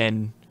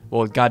 And,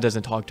 well, God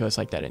doesn't talk to us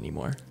like that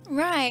anymore.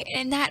 Right.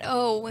 And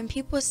when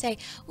people say,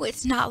 well,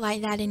 it's not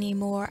like that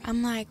anymore,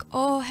 I'm like,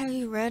 oh, have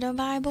you read a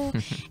Bible?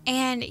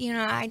 And,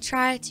 I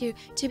try to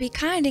be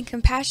kind and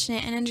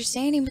compassionate and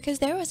understanding, because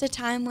there was a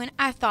time when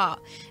I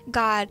thought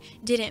God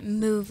didn't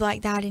move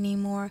like that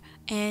anymore.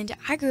 And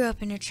I grew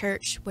up in a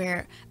church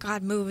where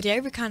God moved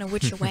every kind of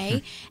which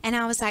way. And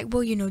I was like,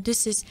 well,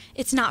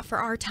 it's not for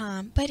our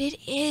time. But it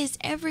is.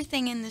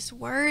 Everything in this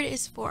word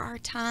is for our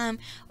time,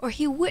 or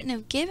he wouldn't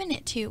have given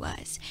it to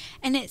us.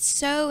 And it's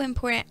so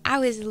important. I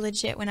was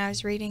legit, when I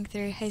was reading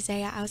through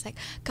Hosea, I was like,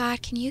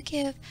 God, can you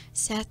give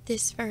Seth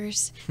this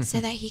verse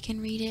so that he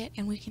can read it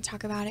and we can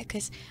talk about it,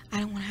 because I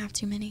don't want to have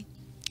too many.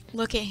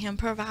 look at him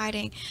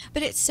providing.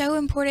 But it's so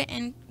important,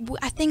 and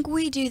I think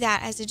we do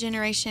that as a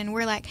generation.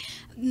 We're like,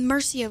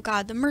 mercy of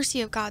God, the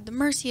mercy of God, the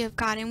mercy of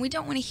God, and we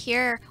don't want to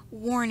hear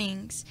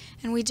warnings,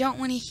 and we don't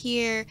want to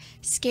hear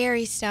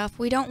scary stuff.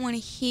 We don't want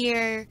to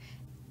hear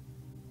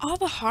all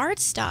the hard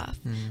stuff,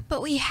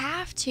 but we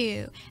have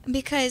to,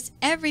 because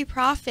every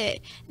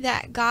prophet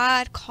that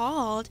God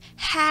called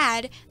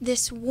had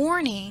this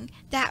warning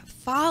that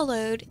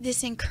followed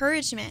this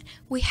encouragement.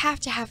 We have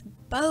to have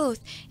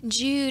both.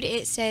 Jude,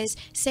 it says,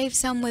 save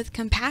some with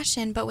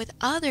compassion, but with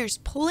others,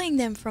 pulling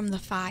them from the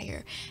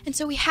fire. And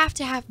so we have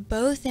to have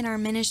both in our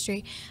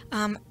ministry.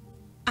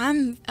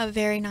 I'm a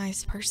very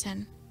nice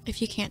person. If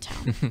you can't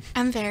tell,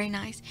 I'm very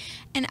nice.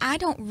 And I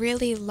don't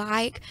really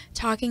like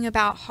talking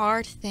about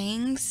hard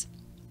things,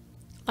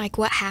 like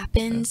what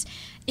happens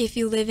if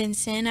you live in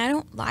sin. I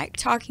don't like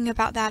talking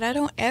about that. I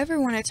don't ever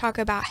want to talk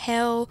about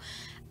hell.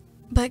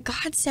 But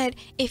God said,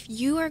 if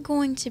you are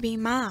going to be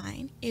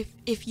mine,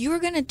 if you're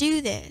going to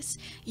do this,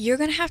 you're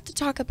going to have to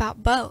talk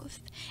about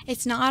both.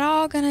 It's not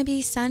all going to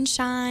be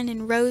sunshine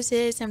and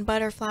roses and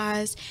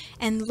butterflies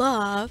and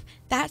love.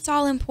 That's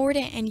all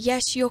important. And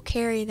yes, you'll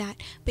carry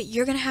that, but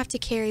you're going to have to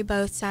carry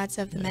both sides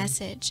of the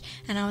message.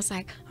 And I was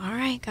like, all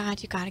right,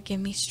 God, you got to give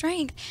me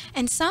strength.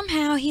 And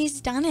somehow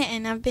he's done it.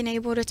 And I've been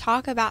able to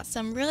talk about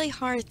some really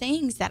hard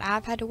things that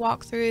I've had to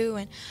walk through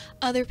and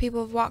other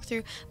people have walked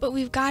through. But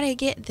we've got to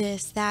get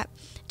this, that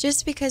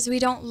just because we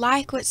don't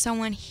like what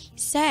someone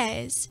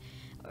says,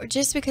 or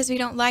just because we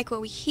don't like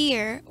what we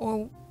hear,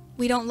 or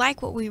we don't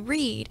like what we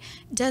read,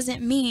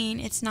 doesn't mean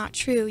it's not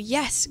true.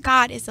 Yes,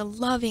 God is a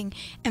loving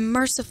and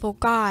merciful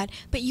God,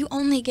 but you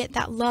only get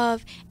that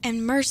love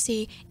and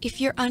mercy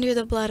if you're under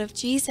the blood of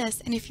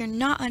Jesus. And if you're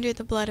not under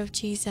the blood of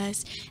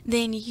Jesus,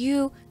 then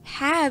you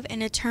have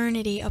an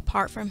eternity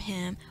apart from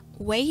him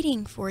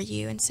waiting for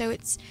you. And so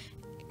it's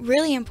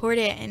really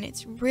important, and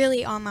it's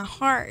really on my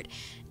heart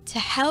to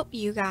help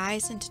you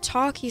guys and to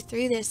talk you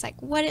through this, like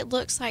what it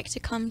looks like to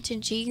come to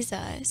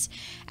Jesus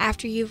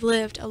after you've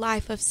lived a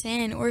life of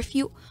sin. Or if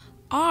you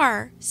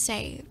are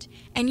saved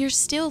and you're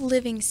still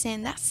living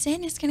sin, that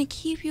sin is going to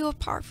keep you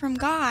apart from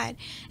God.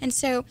 And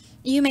so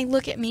you may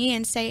look at me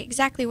and say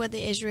exactly what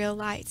the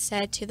Israelites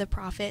said to the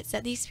prophets,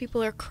 that these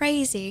people are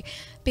crazy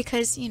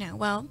because,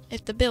 well,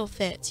 if the bill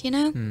fits,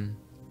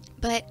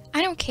 But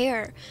I don't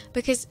care,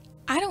 because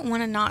I don't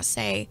want to not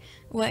say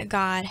what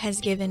God has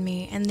given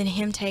me and then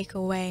him take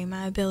away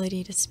my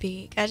ability to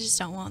speak. I just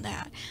don't want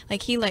that.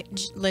 Like he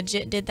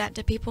legit did that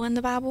to people in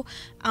the Bible.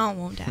 I don't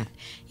want that.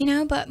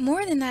 But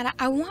more than that,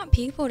 I want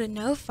people to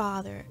know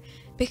Father,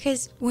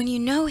 because when you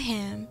know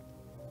him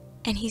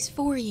and he's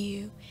for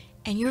you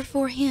and you're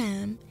for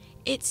him,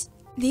 it's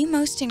the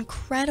most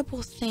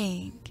incredible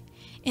thing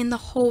in the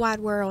whole wide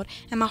world.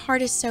 And my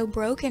heart is so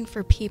broken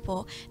for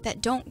people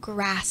that don't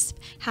grasp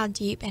how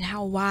deep and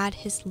how wide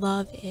his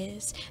love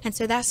is. And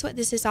so that's what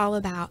this is all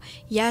about.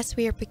 Yes,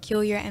 we are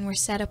peculiar and we're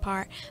set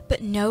apart,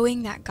 but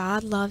knowing that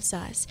God loves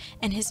us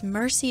and his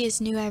mercy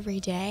is new every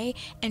day,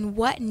 and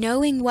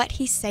knowing what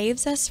he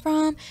saves us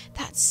from,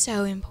 that's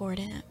so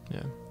important.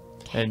 Yeah.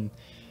 And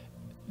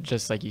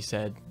just like you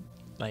said,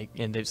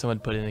 and someone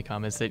put in the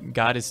comments that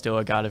God is still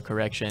a God of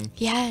correction.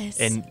 Yes.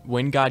 And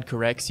when God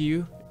corrects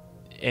you,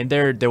 and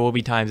there will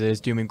be times that it's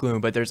doom and gloom,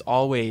 but there is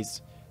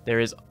always,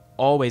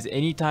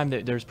 anytime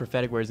that there's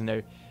prophetic words in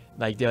there,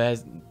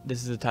 this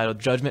is the title,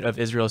 Judgment of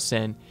Israel's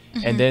Sin.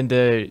 And then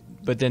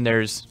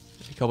there's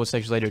a couple of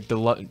sections later,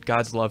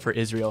 God's love for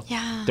Israel.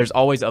 Yeah. There's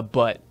always a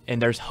but,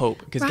 and there's hope,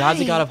 because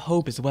God's a God of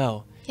hope as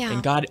well. Yeah.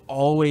 And God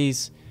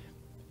always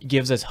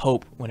gives us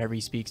hope whenever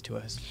he speaks to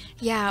us.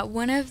 Yeah,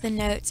 one of the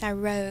notes I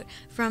wrote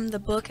from the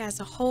book as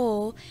a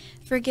whole,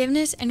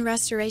 forgiveness and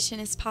restoration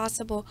is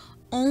possible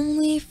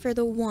only for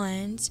the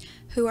ones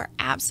who are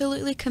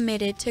absolutely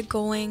committed to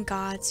going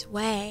God's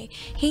way.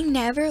 He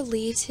never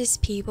leaves his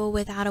people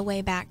without a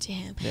way back to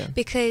him,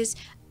 because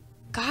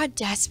God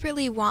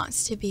desperately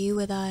wants to be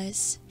with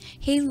us.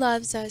 He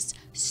loves us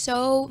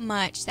so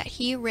much that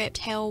he ripped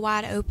hell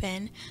wide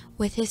open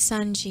with his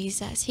son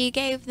Jesus. He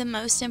gave the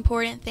most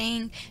important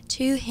thing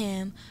to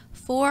him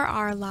for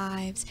our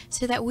lives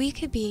so that we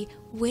could be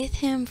with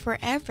him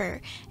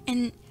forever.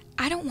 And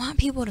I don't want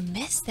people to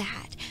miss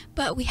that,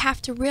 but we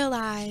have to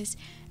realize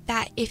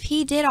that if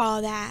he did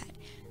all that,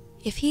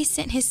 if he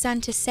sent his son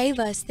to save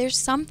us, there's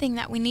something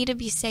that we need to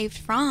be saved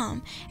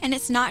from. And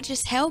it's not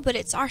just hell, but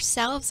it's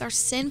ourselves, our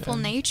sinful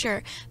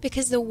nature,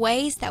 because the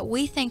ways that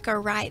we think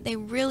are right, they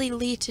really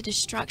lead to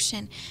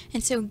destruction.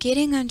 And so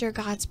getting under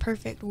God's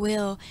perfect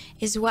will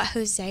is what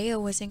Hosea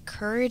was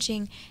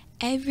encouraging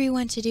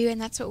everyone to do, and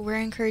that's what we're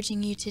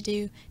encouraging you to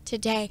do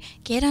today.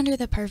 Get under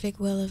the perfect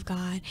will of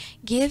God.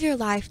 Give your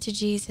life to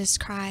Jesus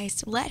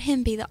Christ. Let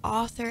him be the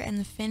author and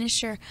the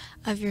finisher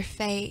of your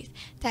faith,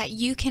 that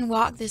you can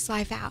walk this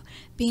life out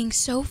being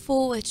so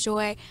full with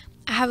joy.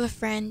 I have a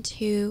friend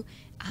who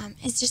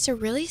is just a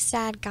really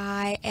sad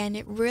guy, and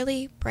it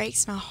really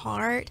breaks my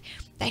heart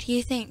that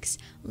he thinks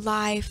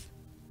life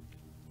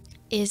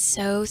is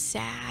so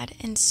sad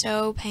and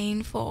so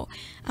painful.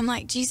 I'm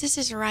like, Jesus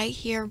is right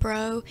here,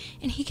 bro,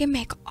 and he can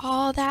make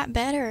all that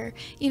better.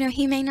 You know,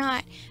 he may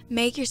not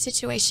make your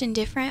situation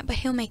different, but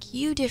he'll make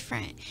you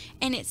different.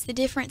 And it's the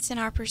difference in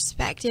our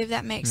perspective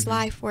that makes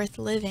life worth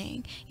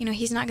living. You know,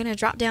 he's not going to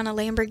drop down a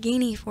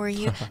Lamborghini for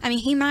you. I mean,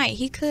 he might,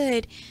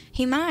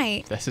 he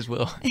might. That's his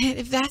will.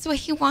 If that's what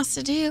he wants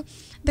to do.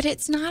 But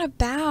it's not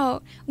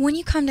about, when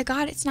you come to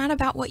God, it's not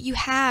about what you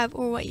have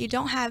or what you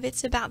don't have.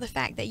 It's about the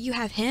fact that you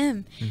have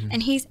him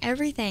and he's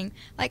everything.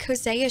 Like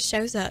Hosea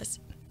shows us,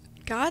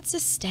 God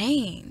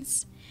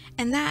sustains.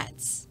 And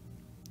that's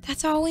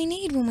all we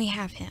need when we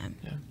have him.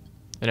 Yeah.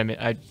 And I mean,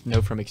 I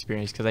know from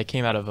experience, because I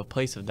came out of a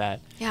place of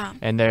that. Yeah.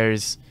 And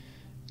there's,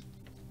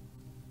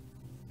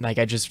 like,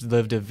 I just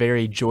lived a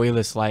very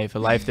joyless life, a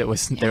life that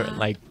was there,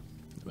 like,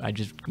 I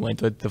just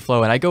went with the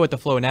flow, and I go with the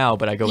flow now,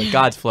 but I go with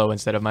God's flow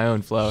instead of my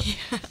own flow.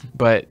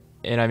 But,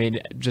 and I mean,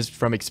 just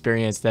from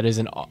experience, that is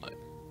a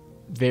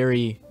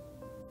very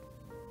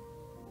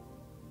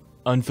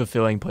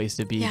unfulfilling place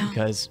to be,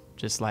 because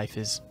just life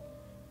is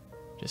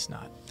just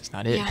not, it's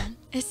not it. Yeah,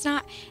 it's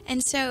not.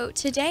 And so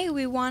today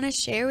we want to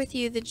share with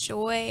you the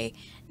joy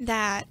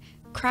that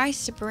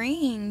Christ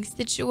brings,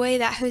 the joy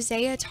that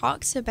Hosea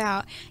talks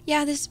about.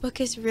 Yeah, this book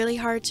is really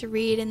hard to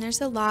read, and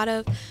there's a lot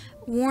of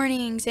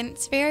warnings, and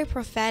it's very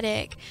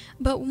prophetic,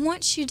 but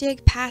once you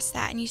dig past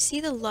that and you see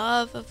the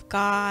love of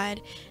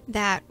God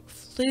that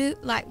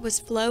was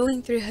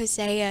flowing through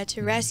Hosea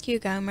to rescue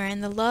Gomer,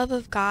 and the love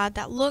of God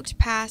that looked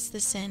past the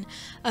sin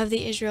of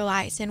the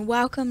Israelites and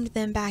welcomed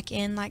them back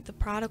in like the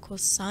prodigal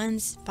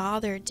son's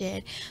father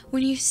did,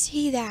 when you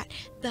see that,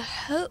 the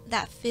hope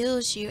that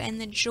fills you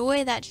and the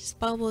joy that just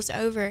bubbles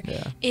over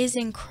is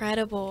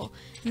incredible.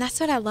 And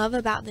that's what I love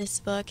about this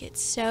book.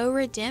 It's so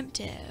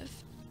redemptive.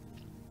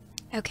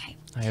 Okay.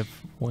 I have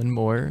one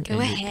more.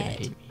 Go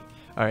ahead.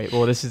 All right.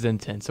 Well, this is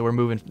intense, so we're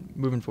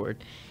moving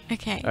forward.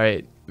 Okay. All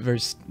right.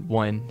 Verse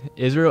 1.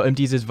 Israel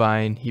empties his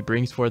vine. He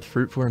brings forth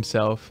fruit for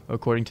himself.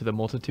 According to the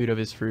multitude of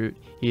his fruit,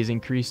 he has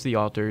increased the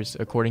altars.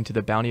 According to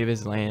the bounty of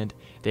his land,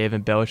 they have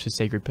embellished the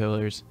sacred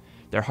pillars.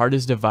 Their heart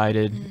is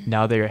divided.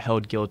 Now they are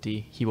held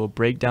guilty. He will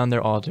break down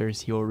their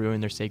altars. He will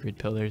ruin their sacred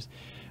pillars.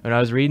 When I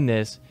was reading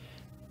this,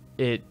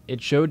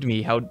 it showed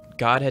me how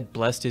God had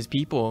blessed his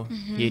people.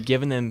 He had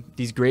given them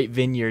these great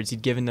vineyards.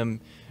 He'd given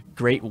them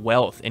great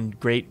wealth and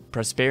great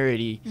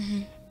prosperity.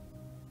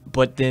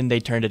 But then they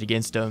turned it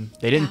against him.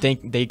 They didn't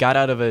think, they got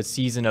out of a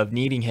season of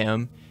needing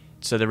him.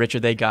 So the richer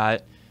they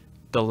got,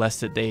 the less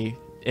that they,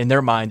 in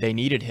their mind, they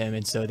needed him.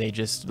 And so they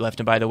just left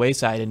him by the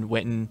wayside and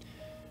went and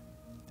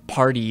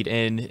partied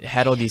and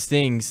had all these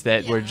things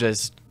that were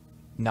just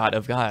not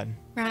of God.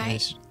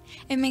 Right.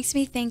 It makes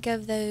me think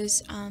of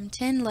those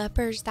 10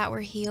 lepers that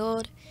were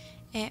healed,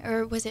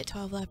 or was it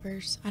 12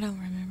 lepers? I don't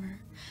remember.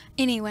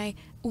 Anyway,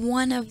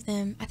 one of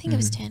them, I think it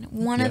was 10,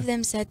 one of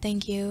them said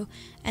thank you,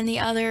 and the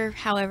other,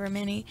 however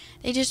many,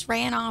 they just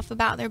ran off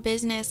about their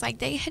business like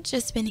they had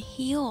just been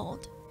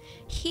healed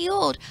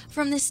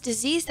from this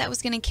disease that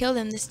was going to kill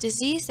them, this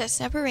disease that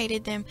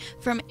separated them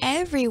from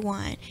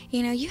everyone.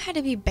 You know, you had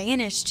to be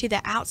banished to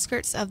the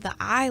outskirts of the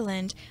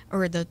island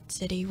or the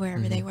city,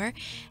 wherever they were.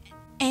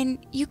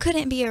 And you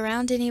couldn't be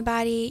around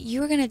anybody.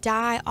 You were going to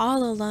die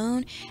all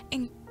alone.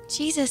 And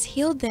Jesus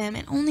healed them,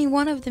 and only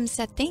one of them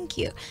said thank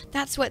you.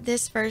 That's what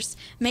this verse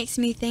makes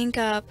me think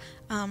of.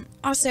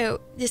 Also,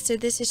 this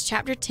is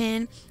chapter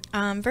 10,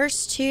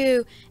 verse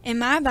 2. In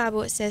my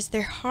Bible, it says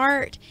their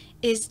heart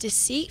is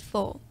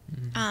deceitful.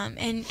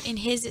 And in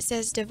his it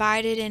says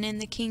divided, and in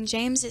the King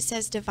James it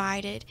says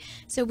divided.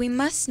 So we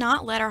must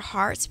not let our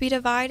hearts be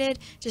divided,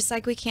 just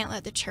like we can't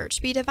let the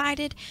church be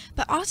divided.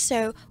 But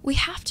also we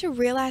have to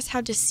realize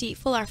how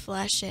deceitful our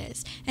flesh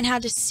is and how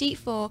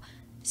deceitful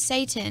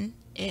Satan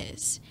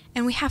is.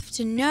 And we have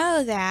to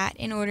know that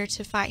in order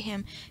to fight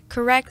him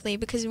correctly,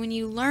 because when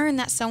you learn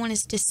that someone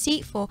is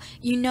deceitful,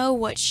 you know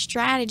what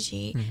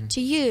strategy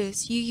to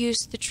use. You use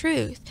the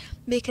truth,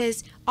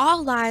 because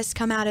all lies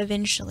come out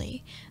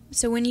eventually.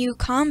 So when you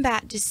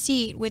combat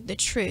deceit with the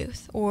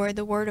truth or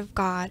the word of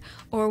God,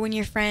 or when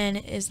your friend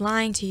is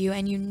lying to you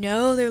and you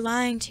know they're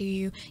lying to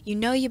you, you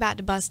know you're about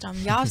to bust them.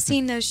 Y'all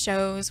seen those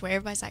shows where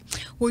everybody's like,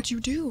 what'd you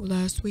do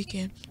last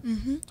weekend?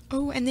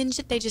 Oh, and then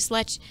they just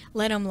let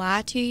them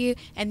lie to you,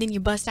 and then you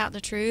bust out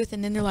the truth,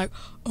 and then they're like,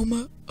 oh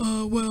my,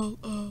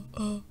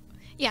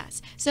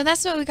 Yes, so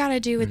that's what we got to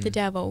do with the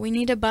devil. We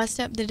need to bust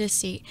up the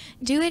deceit.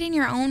 Do it in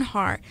your own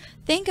heart.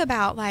 Think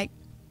about, like,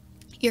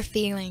 your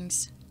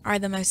feelings are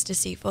the most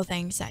deceitful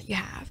things that you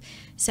have.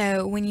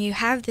 So when you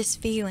have this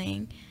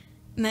feeling,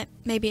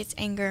 maybe it's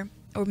anger,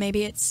 or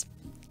maybe it's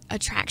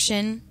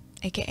attraction,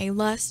 aka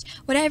lust,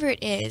 whatever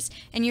it is,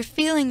 and you're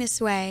feeling this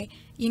way,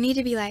 you need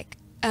to be like,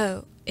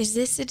 oh, is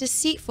this a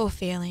deceitful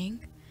feeling,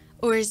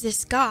 or is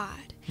this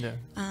God?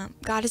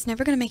 God is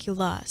never going to make you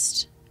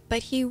lust,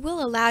 but he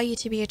will allow you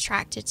to be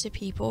attracted to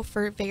people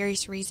for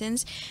various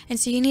reasons. And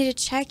so you need to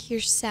check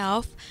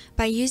yourself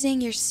by using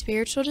your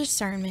spiritual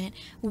discernment.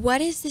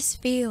 What is this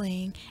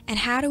feeling, and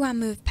how do I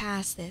move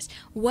past this?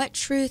 What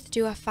truth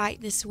do I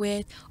fight this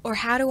with, or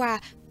how do I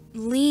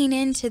lean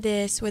into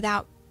this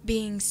without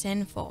being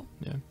sinful.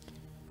 Yeah.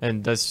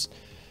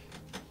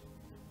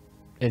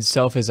 And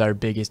self is our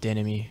biggest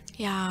enemy.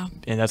 Yeah.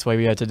 And that's why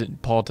we have to,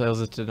 Paul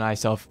tells us to deny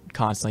self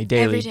constantly,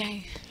 daily. Every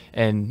day.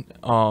 And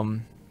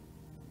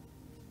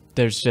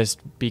there's just,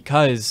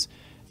 because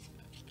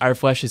our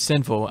flesh is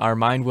sinful, our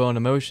mind, will, and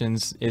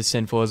emotions is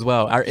sinful as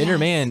well. Our inner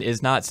man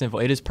is not sinful.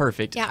 It is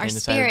perfect. Yeah, our in the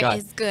sight of God.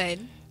 spirit is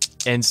good.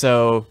 And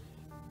so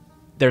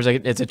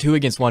it's a 2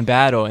 against 1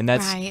 battle, and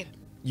that's Right.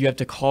 you have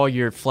to call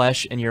your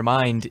flesh and your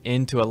mind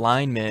into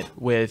alignment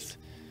with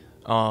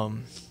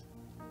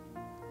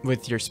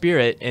your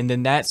spirit, and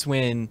then that's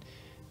when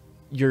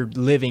you're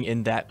living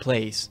in that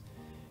place.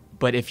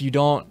 But if you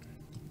don't,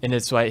 and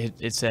that's why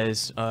it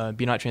says,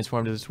 be not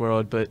transformed to this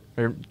world,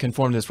 or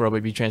conform to this world,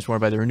 but be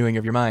transformed by the renewing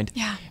of your mind.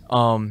 Yeah.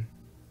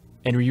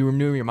 And you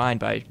renew your mind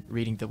by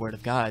reading the Word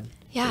of God.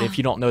 Yeah. If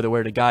you don't know the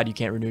Word of God, you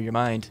can't renew your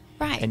mind.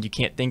 Right. And you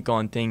can't think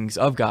on things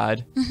of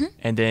God. Mm-hmm.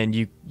 And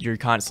then you're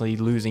constantly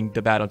losing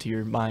the battle to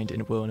your mind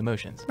and will and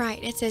emotions.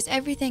 Right. It says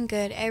everything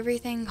good,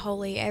 everything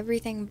holy,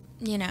 everything,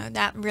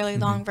 that really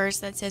long verse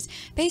that says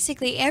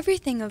basically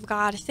everything of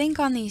God. Think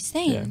on these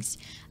things.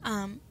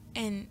 Yeah.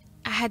 And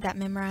I had that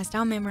memorized.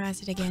 I'll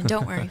memorize it again.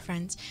 Don't worry,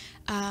 friends.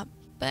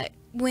 But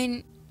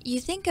when you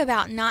think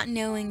about not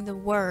knowing the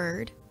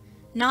Word,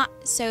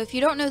 so if you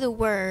don't know the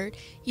Word,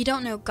 you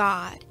don't know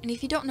God. And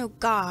if you don't know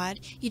God,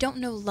 you don't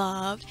know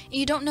love. And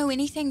you don't know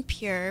anything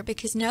pure,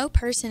 because no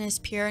person is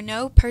pure.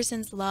 No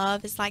person's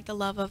love is like the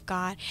love of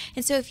God.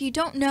 And so if you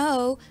don't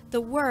know the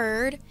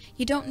Word,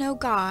 you don't know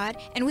God.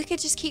 And we could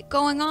just keep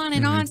going on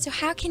and on. So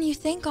how can you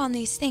think on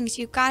these things?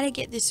 You've got to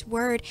get this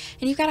Word,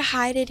 and you've got to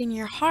hide it in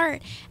your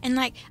heart. And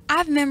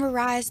I've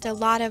memorized a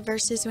lot of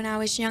verses when I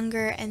was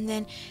younger. And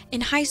then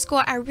in high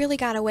school, I really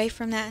got away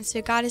from that. And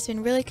so God has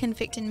been really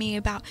convicting me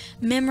about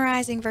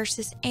memorizing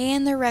verses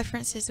and the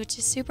references, which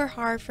is super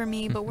hard for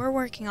me, but we're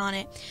working on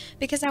it,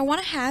 because I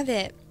want to have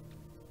it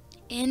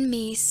in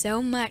me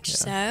so much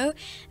so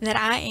that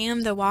I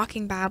am the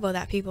walking Bible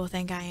that people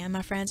think I am.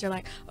 My friends are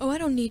like, oh, I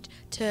don't need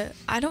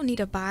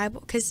a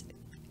Bible, because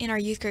in our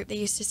youth group they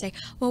used to say,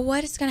 well,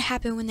 what is going to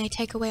happen when they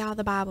take away all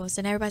the Bibles?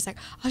 And everybody's like,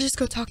 I'll just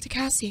go talk to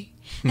Cassie.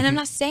 And I'm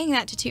not saying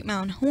that to toot my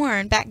own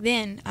horn. Back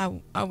then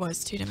I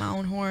was tooting my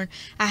own horn.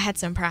 I had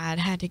some pride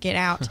I had to get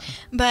out.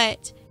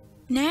 But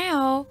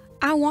now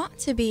I want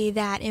to be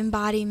that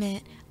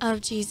embodiment of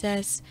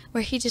Jesus,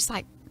 where he just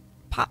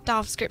popped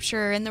off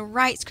scripture, and the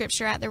right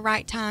scripture at the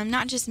right time,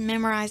 not just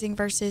memorizing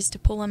verses to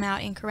pull them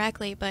out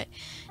incorrectly, but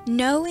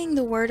knowing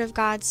the Word of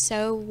God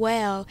so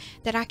well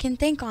that I can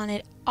think on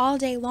it all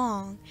day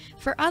long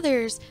for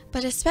others,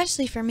 but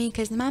especially for me,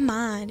 because my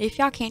mind, if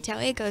y'all can't tell,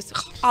 it goes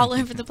all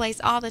over the place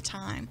all the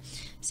time.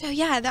 So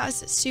yeah, that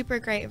was a super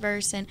great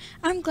verse, and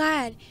I'm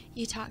glad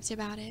you talked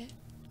about it.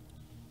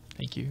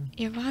 Thank you.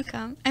 You're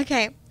welcome.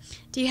 Okay.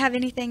 Do you have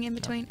anything in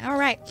between? All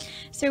right.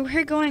 So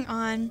we're going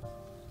on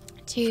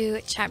to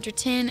chapter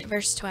 10,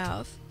 verse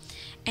 12.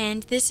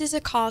 And this is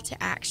a call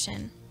to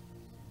action.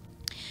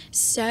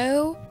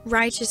 Sow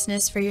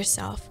righteousness for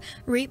yourself.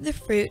 Reap the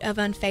fruit of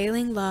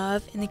unfailing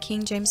love. In the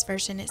King James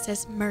Version, it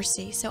says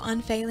mercy. So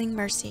unfailing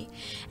mercy.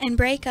 And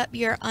break up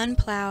your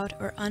unplowed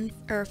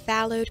or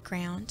fallowed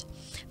ground.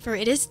 For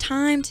it is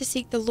time to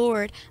seek the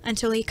Lord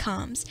until he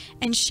comes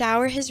and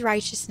shower his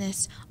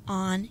righteousness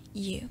on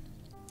you.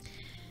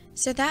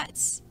 So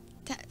that's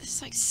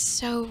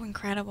so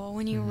incredible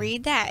when you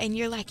read that and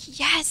you're like,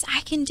 yes,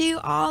 I can do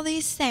all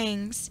these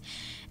things.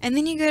 And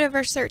then you go to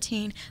verse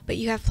 13, but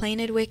you have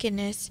planted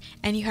wickedness,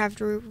 and you have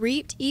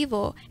reaped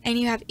evil, and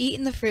you have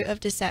eaten the fruit of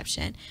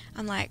deception.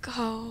 I'm like,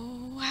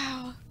 oh,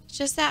 wow,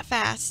 just that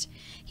fast.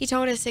 He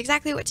told us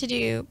exactly what to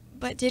do,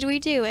 but did we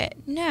do it?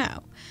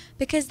 No,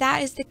 because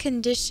that is the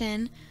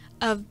condition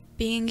of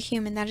being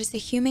human. That is the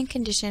human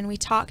condition. We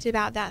talked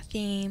about that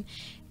theme,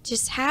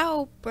 just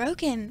how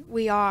broken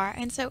we are.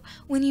 And so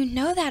when you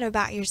know that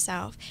about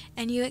yourself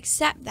and you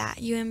accept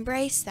that, you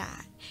embrace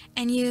that,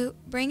 and you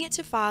bring it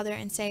to Father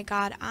and say,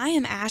 God, I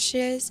am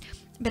ashes,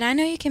 but I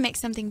know you can make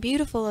something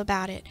beautiful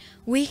about it.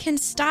 We can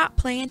stop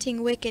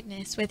planting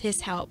wickedness with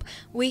his help.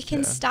 We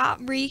can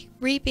stop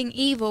reaping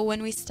evil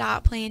when we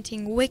stop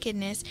planting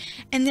wickedness.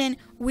 And then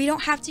we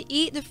don't have to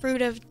eat the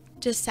fruit of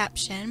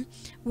deception,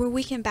 where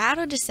we can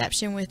battle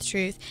deception with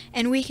truth,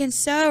 and we can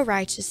sow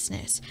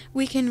righteousness.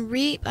 We can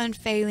reap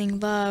unfailing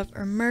love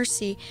or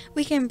mercy.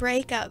 We can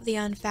break up the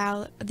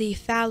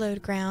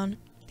fallowed ground,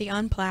 the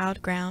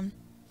unplowed ground.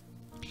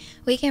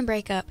 We can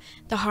break up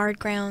the hard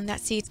ground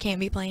that seeds can't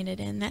be planted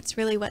in. That's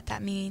really what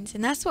that means.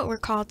 And that's what we're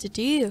called to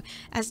do.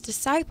 As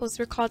disciples,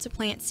 we're called to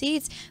plant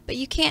seeds, but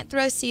you can't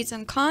throw seeds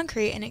on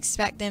concrete and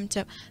expect them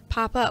to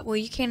pop up. Well,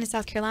 you can in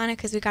South Carolina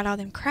because we got all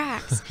them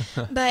cracks.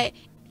 But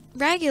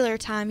regular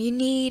time, you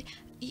need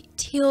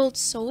tilled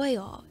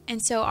soil. And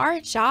so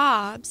our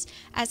jobs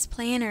as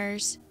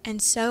planters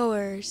and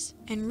sowers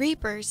and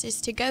reapers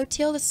is to go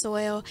till the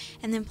soil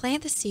and then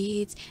plant the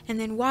seeds and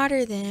then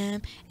water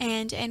them,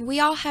 and we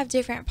all have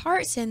different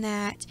parts in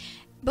that.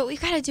 But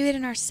we've got to do it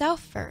in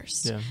ourselves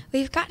first. Yeah.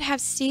 We've got to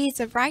have seeds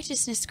of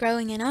righteousness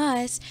growing in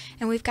us,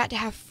 and we've got to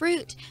have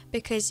fruit,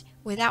 because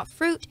without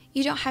fruit,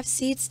 you don't have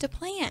seeds to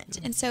plant.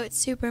 And so it's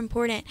super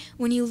important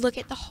when you look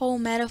at the whole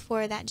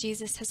metaphor that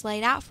Jesus has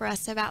laid out for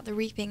us about the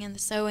reaping and the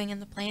sowing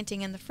and the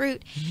planting and the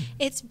fruit.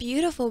 It's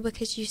beautiful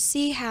because you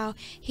see how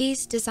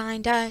he's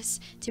designed us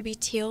to be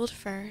tilled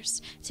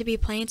first, to be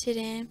planted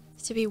in,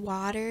 to be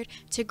watered,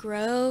 to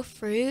grow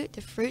fruit,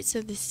 the fruits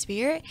of the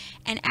Spirit.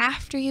 And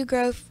after you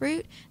grow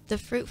fruit, the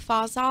fruit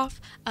falls off.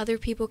 Other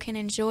people can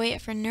enjoy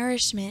it for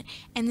nourishment.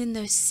 And then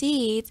those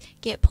seeds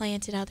get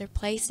planted other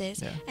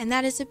places. Yeah. And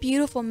that is a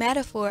beautiful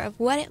metaphor of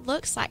what it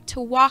looks like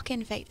to walk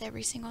in faith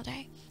every single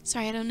day.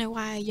 Sorry, I don't know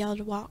why I yelled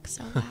walk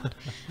so loud.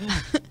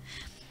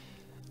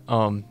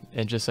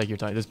 And just like you're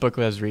talking, this book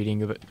I was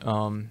reading,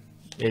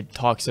 it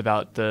talks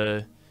about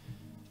the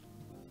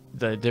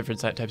different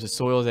types of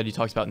soils that he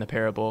talks about in the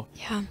parable.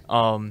 Yeah.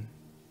 And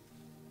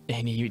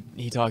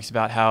he talks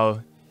about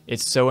how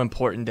it's so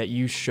important that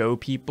you show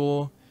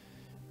people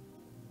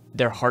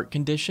their heart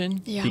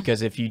condition. Yeah.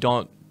 Because if you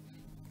don't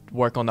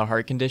work on the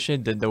heart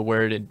condition, then the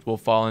word will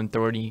fall in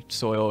thorny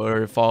soil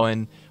or fall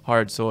in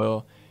hard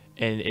soil,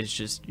 and it's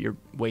just, you're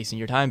wasting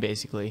your time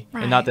basically.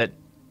 Right. And not that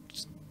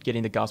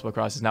getting the gospel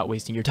across is not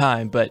wasting your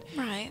time, but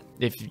Right.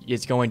 if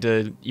it's going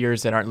to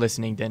ears that aren't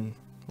listening, then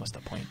what's the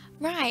point?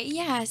 Right,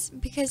 yes,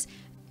 because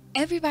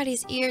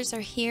everybody's ears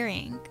are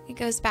hearing. It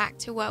goes back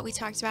to what we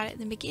talked about at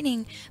the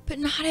beginning, but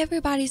not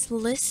everybody's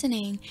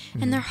listening,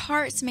 and their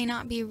hearts may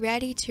not be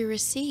ready to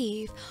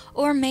receive.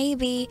 Or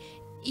maybe,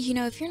 you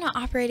know, if you're not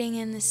operating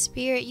in the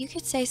Spirit, you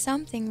could say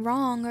something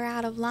wrong or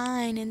out of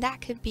line, and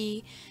that could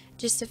be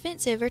just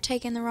offensive or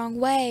taken the wrong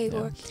way. Yeah.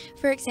 Or,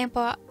 for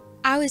example,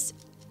 I was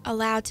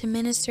allowed to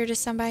minister to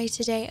somebody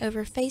today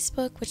over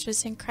Facebook, which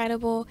was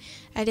incredible.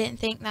 I didn't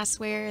think that's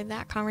where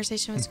that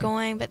conversation was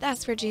going, but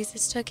that's where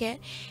Jesus took it.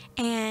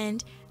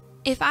 And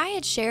if I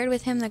had shared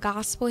with him the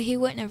gospel, he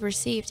wouldn't have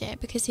received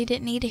it, because he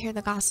didn't need to hear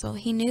the gospel.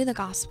 He knew the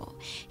gospel.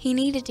 He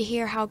needed to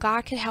hear how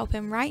God could help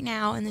him right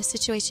now in the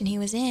situation he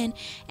was in.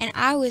 And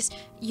I was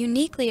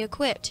uniquely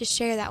equipped to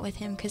share that with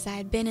him because I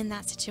had been in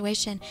that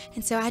situation.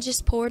 And so I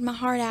just poured my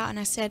heart out, and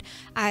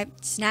I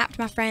snapped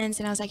my friends,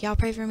 and I was like, y'all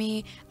pray for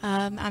me.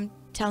 I'm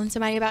telling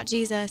somebody about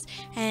Jesus.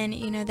 And,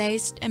 you know, they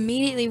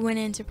immediately went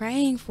into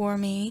praying for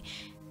me.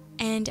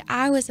 And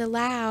I was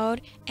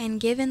allowed and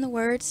given the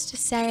words to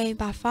say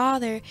by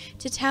Father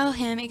to tell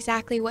him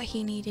exactly what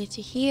he needed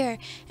to hear.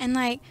 And,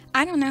 like,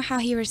 I don't know how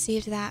he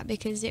received that,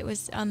 because it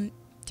was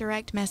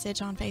direct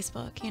message on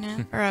Facebook, you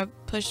know, or a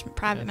push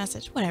private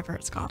message, whatever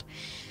it's called.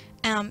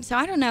 So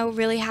I don't know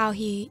really how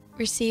he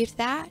received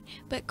that,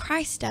 but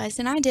Christ does.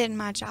 And I did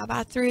my job.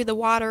 I threw the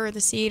water or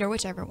the seed or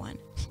whichever one,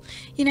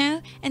 you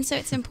know? And so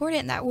it's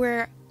important that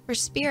we're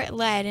Spirit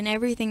led in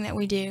everything that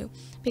we do,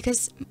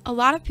 because a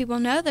lot of people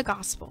know the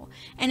gospel,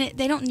 and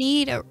they don't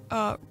need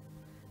a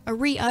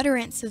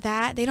re-utterance of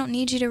that. They don't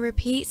need you to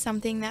repeat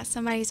something that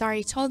somebody's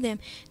already told them.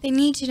 They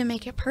need you to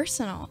make it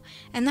personal.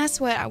 And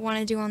that's what I want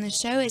to do on this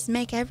show, is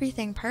make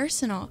everything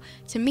personal.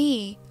 To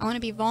me, I want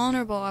to be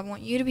vulnerable. I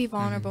want you to be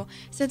vulnerable,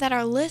 so that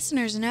our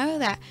listeners know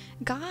that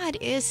God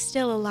is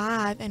still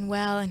alive and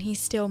well, and he's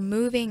still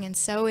moving and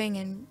sowing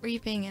and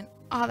reaping and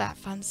all that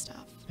fun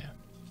stuff.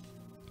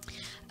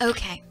 Yeah.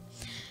 Okay.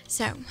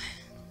 So,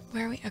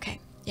 where are we? Okay.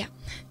 Yeah.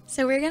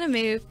 So we're going to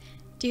move.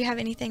 Do you have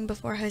anything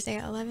before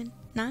Hosea 11?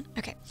 None?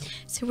 Okay.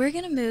 So we're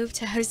going to move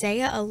to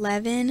Hosea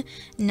 11,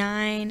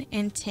 9,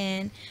 and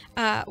 10.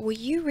 Will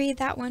you read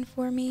that one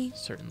for me?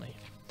 Certainly.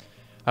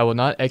 I will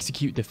not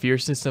execute the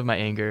fierceness of my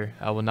anger.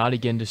 I will not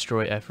again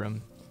destroy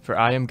Ephraim. For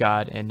I am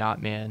God and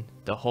not man,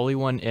 the Holy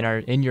One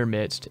in your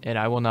midst, and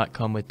I will not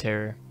come with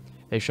terror.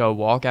 They shall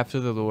walk after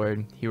the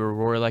Lord. He will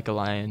roar like a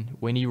lion.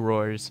 When he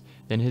roars,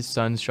 then his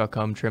sons shall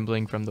come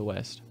trembling from the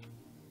west.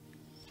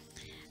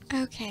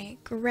 Okay,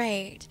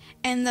 great.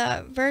 And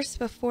the verse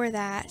before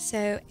that,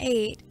 so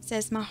 8,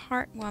 says, my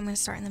heart, well, I'm going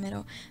to start in the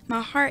middle.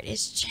 My heart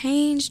is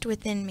changed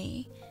within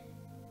me.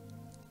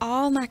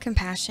 All my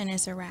compassion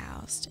is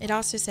aroused. It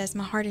also says,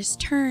 my heart is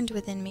turned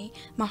within me.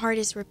 My heart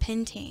is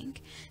repenting.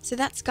 So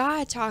that's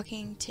God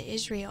talking to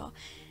Israel,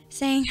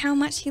 saying how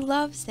much he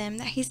loves them,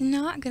 that he's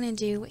not going to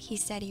do what he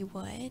said he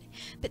would,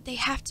 but they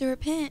have to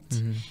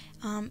repent.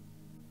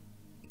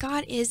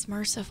 God is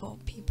merciful,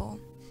 people,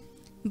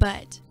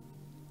 but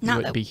We not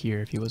wouldn't that be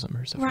here if he wasn't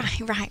merciful.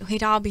 Right.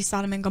 We'd all be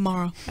Sodom and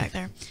Gomorrah back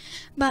there.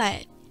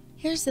 But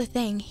here's the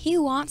thing. He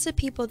wants a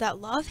people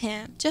that love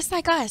him, just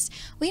like us.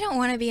 We don't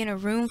want to be in a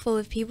room full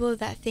of people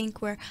that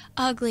think we're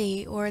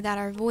ugly, or that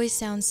our voice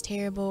sounds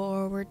terrible,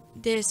 or we're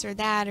this or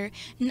that. Or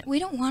we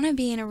don't want to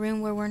be in a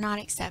room where we're not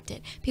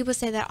accepted. People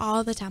say that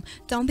all the time.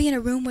 Don't be in a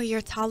room where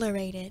you're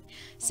tolerated.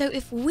 So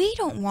if we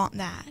don't want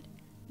that,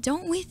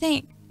 don't we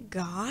think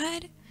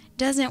God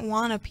doesn't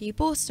want a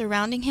people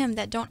surrounding him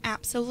that don't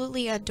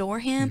absolutely adore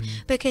him,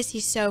 because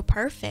he's so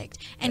perfect,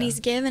 and he's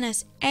given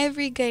us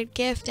every good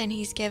gift, and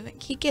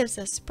he gives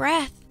us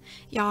breath,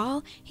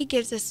 y'all. He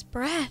gives us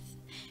breath.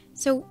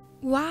 So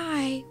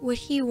why would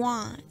he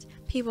want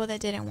people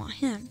that didn't want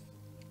him?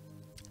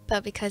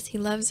 but because he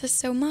loves us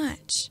so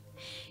much.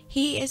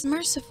 He is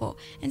merciful,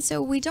 and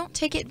so we don't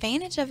take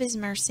advantage of his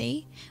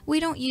mercy. We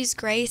don't use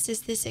grace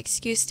as this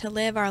excuse to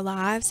live our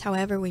lives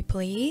however we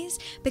please,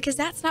 because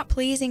that's not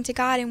pleasing to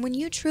God. And when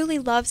you truly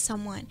love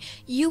someone,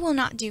 you will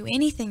not do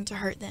anything to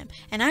hurt them.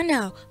 And I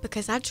know,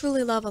 because I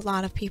truly love a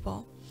lot of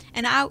people,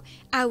 and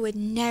I would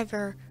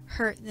never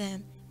hurt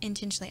them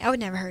intentionally. I would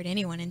never hurt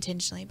anyone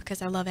intentionally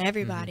because I love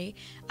everybody.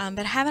 But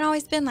I haven't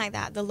always been like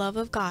that. The love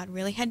of God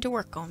really had to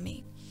work on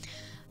me.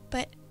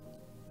 But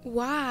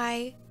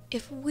why,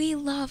 if we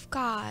love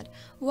God,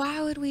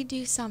 why would we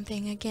do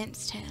something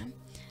against him?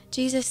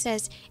 Jesus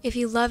says, if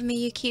you love me,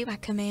 you keep my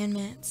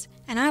commandments.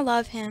 And I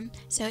love him,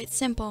 so it's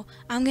simple.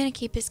 I'm going to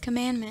keep his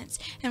commandments.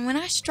 And when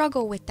I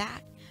struggle with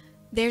that,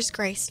 there's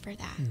grace for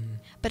that.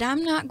 But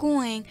I'm not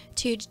going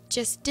to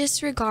just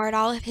disregard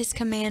all of his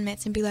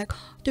commandments and be like,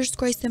 there's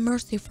grace and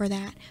mercy for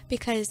that.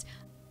 Because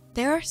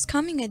there's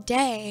coming a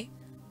day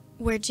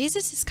where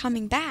Jesus is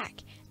coming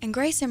back, and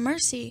grace and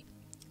mercy,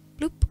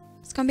 bloop,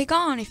 it's going to be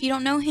gone. If you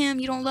don't know him,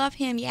 you don't love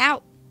him, you're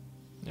out.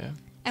 Yeah.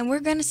 And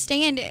we're going to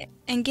stand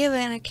and give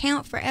an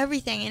account for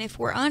everything. And if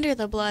we're under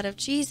the blood of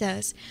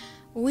Jesus,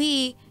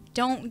 we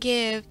don't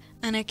give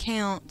an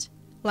account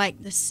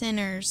like the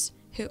sinners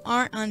who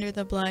aren't under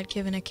the blood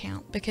give an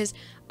account, because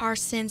our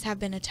sins have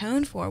been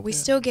atoned for. We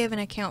still give an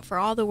account for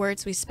all the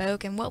words we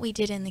spoke and what we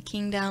did in the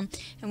kingdom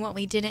and what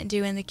we didn't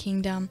do in the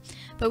kingdom,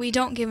 but we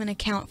don't give an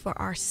account for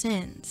our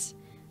sins.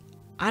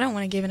 I don't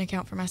want to give an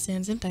account for my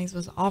sins. Them things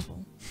was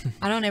awful.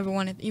 I don't ever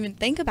want to even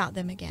think about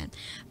them again.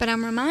 But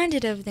I'm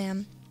reminded of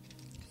them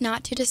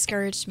not to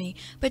discourage me,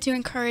 but to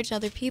encourage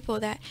other people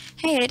that,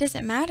 hey, it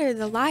doesn't matter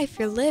the life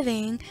you're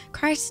living.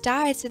 Christ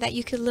died so that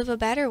you could live a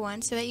better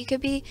one, so that you could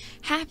be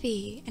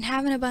happy and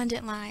have an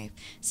abundant life.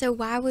 So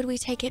why would we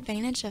take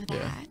advantage of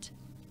that?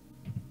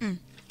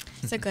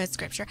 It's a good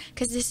scripture,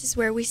 because this is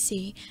where we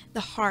see the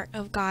heart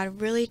of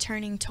God really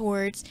turning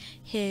towards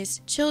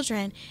his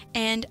children.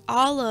 And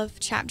all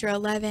of chapter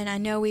 11, I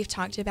know we've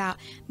talked about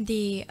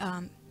the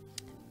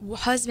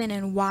husband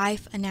and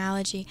wife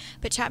analogy,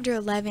 but chapter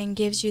 11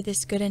 gives you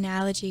this good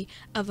analogy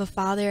of a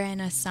father and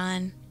a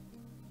son.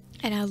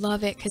 And I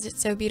love it because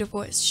it's so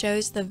beautiful. It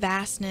shows the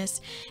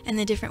vastness and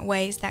the different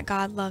ways that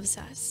God loves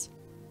us.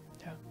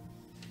 Yeah.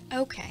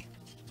 Okay.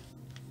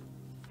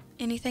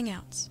 Anything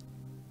else?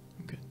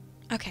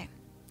 Okay.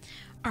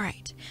 All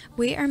right.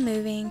 We are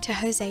moving to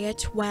Hosea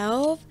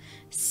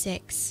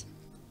 12:6.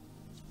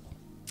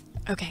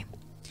 Okay.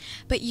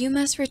 But you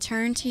must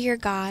return to your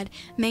God,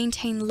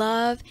 maintain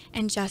love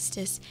and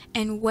justice,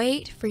 and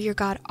wait for your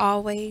God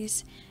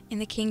always. In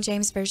the King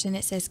James Version,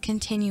 it says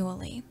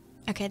continually.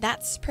 Okay,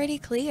 that's pretty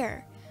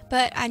clear.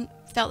 But I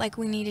felt like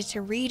we needed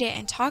to read it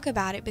and talk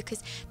about it,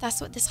 because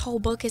that's what this whole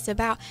book is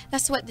about.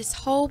 That's what this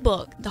whole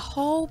book, the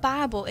whole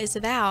Bible is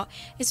about,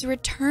 is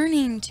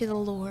returning to the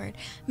Lord,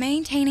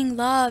 maintaining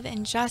love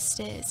and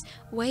justice,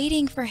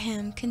 waiting for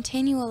him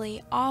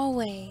continually,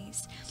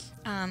 always.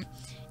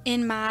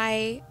 In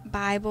my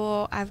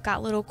Bible, I've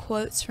got little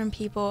quotes from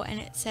people, and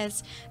it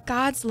says,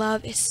 God's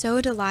love is so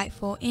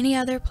delightful, any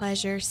other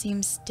pleasure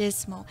seems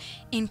dismal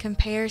in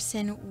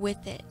comparison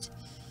with it.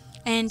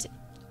 And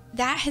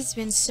that has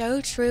been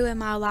so true in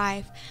my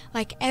life.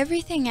 Like,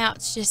 everything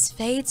else just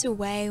fades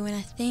away when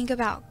I think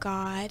about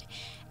God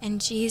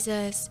and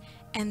Jesus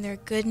and their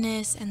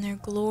goodness and their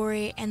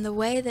glory and the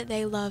way that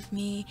they love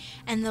me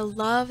and the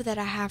love that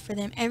I have for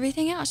them.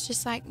 Everything else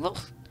just like, well,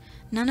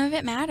 none of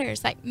it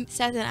matters. Like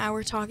Seth and I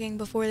were talking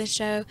before the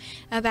show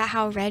about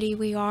how ready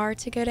we are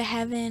to go to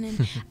heaven.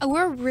 And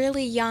we're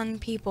really young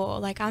people.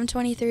 Like, I'm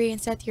 23 and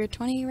Seth, you're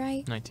 20,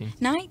 right?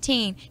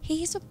 19.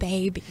 He's a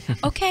baby.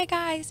 Okay,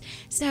 guys.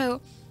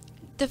 So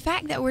the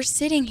fact that we're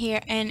sitting here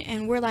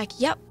and we're like,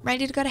 yep,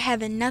 ready to go to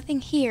heaven,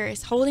 nothing here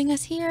is holding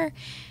us here,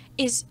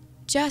 is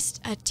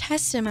just a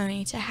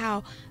testimony to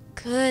how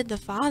good the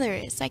Father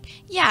is. Like,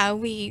 yeah,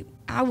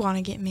 I want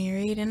to get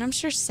married, and I'm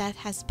sure Seth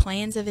has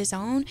plans of his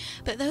own,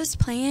 but those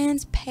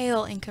plans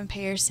pale in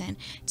comparison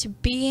to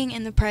being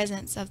in the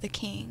presence of the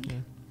King.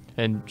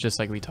 Yeah. And just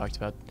like we talked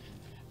about,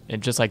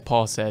 and just like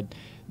Paul said,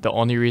 the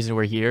only reason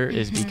we're here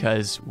is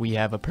because we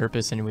have a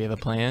purpose and we have a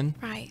plan.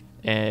 Right.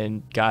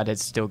 And God has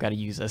still got to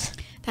use us.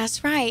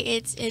 That's right.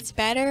 It's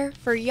better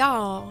for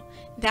y'all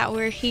that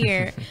we're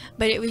here,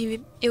 but it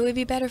would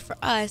be better for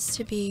us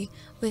to be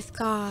with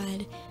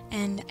God.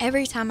 And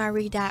every time I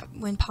read that,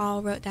 when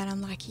Paul wrote that, I'm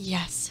like,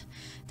 yes,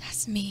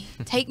 that's me.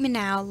 Take me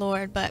now,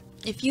 Lord, but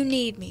if you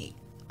need me,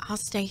 I'll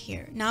stay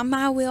here. Not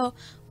my will,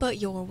 but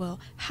your will.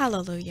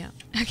 Hallelujah.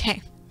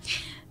 Okay.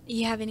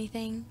 You have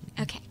anything?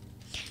 Okay.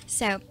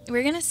 So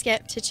we're going to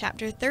skip to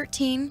chapter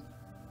 13.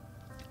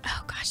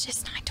 Oh gosh,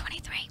 it's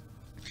 9:23.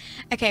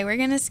 Okay, we're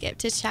going to skip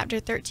to chapter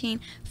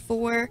 13,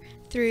 4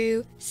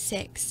 through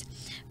 6.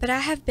 But I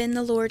have been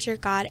the Lord your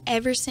God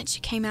ever since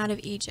you came out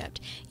of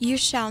Egypt. You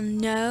shall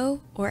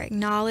know or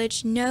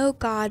acknowledge no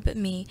God but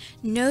me,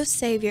 no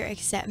Savior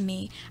except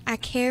me. I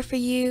cared for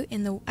you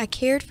in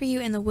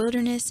the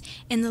wilderness,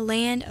 in the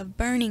land of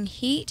burning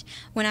heat.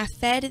 When I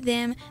fed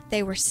them,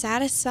 they were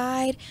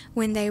satisfied.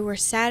 When they were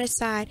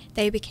satisfied,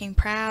 they became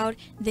proud.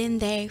 Then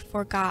they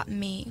forgot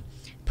me.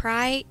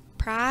 Pride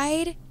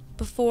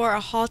before a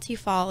haughty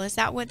fall. Is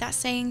that what that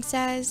saying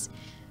says?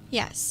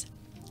 Yes.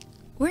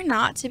 We're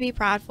not to be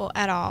prideful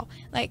at all.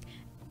 Like,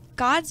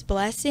 God's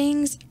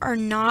blessings are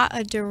not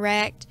a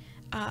direct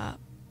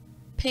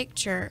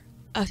picture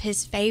of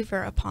his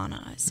favor upon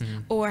us,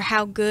 or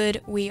how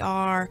good we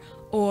are,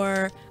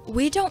 or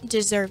we don't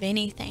deserve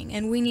anything,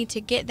 and we need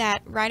to get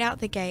that right out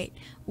the gate.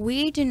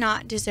 We do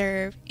not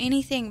deserve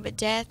anything but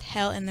death,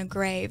 hell, and the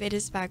grave. It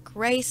is by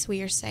grace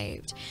we are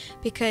saved,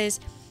 because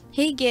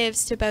he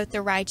gives to both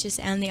the righteous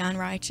and the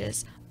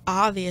unrighteous.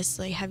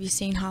 Obviously, have you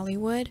seen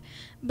Hollywood?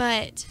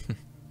 But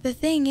the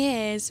thing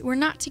is, we're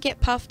not to get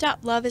puffed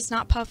up. Love is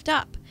not puffed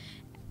up.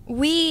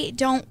 We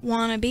don't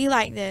want to be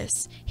like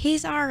this.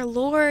 He's our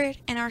Lord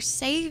and our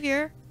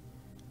Savior.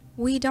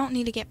 We don't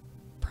need to get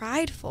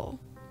prideful.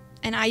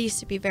 And I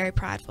used to be very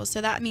prideful, so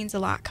that means a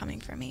lot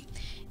coming from me.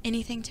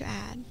 Anything to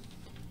add?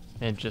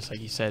 And just like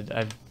you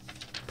said,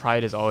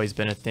 pride has always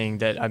been a thing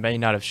that I may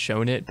not have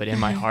shown it, but in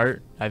my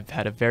heart, I've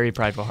had a very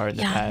prideful heart in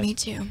the past. Yeah, me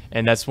too.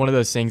 And that's one of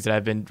those things that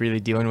I've been really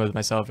dealing with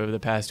myself over the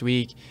past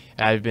week.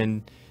 I've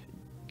been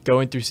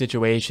going through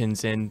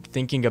situations and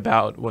thinking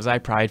about, was I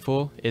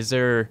prideful? Is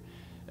there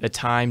a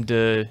time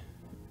that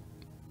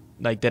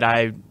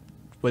I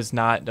was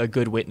not a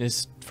good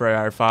witness for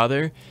our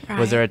Father? Right.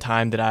 Was there a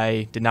time that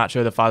I did not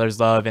show the Father's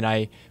love and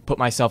I put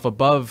myself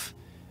above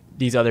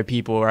these other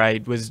people, or I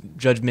was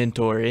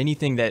judgmental, or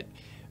anything that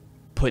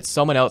put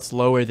someone else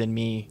lower than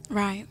me?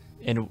 Right.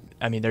 And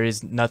I mean, there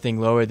is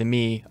nothing lower than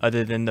me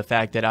other than the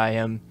fact that I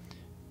am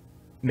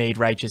made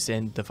righteous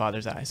in the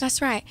Father's eyes. That's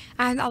right.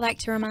 I like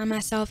to remind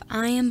myself,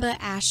 I am but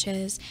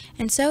ashes,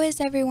 and so is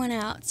everyone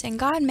else. And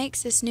God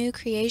makes us new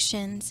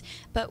creations,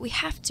 but we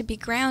have to be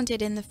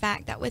grounded in the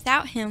fact that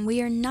without him,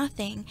 we are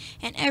nothing.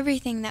 And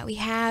everything that we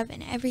have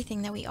and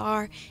everything that we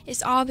are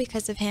is all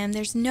because of him.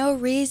 There's no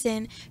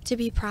reason to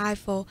be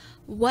prideful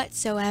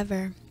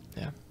whatsoever.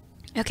 Yeah.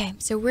 Okay,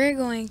 so we're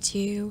going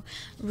to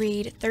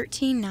read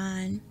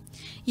 13:9.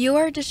 You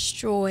are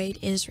destroyed,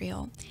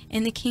 Israel.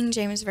 In the King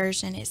James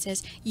Version, it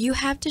says, you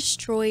have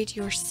destroyed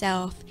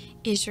yourself,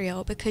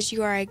 Israel, because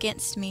you are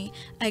against me,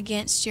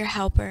 against your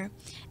helper.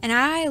 And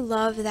I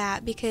love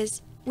that,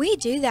 because we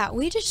do that.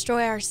 We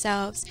destroy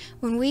ourselves.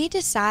 When we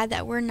decide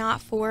that we're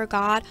not for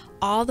God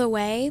all the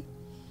way,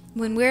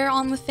 when we're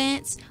on the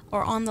fence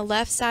or on the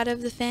left side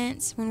of the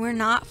fence, when we're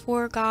not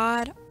for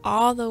God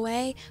all the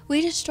way,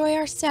 we destroy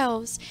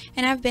ourselves.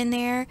 And I've been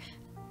there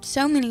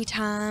so many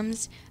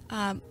times,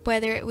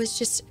 whether it was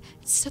just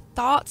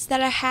thoughts that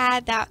I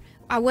had that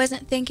I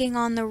wasn't thinking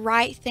on the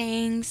right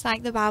things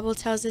like the Bible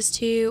tells us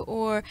to,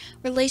 or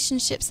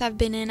relationships I've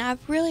been in.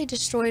 I've really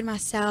destroyed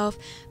myself.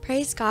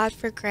 Praise God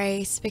for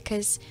grace,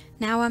 because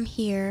now I'm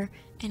here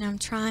and I'm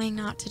trying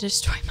not to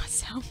destroy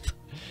myself.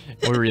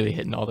 We're really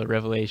hitting all the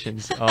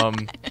revelations.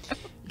 And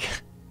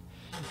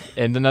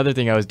another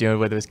thing I was dealing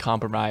with was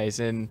compromise,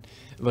 and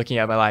looking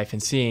at my life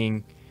and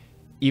seeing,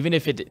 even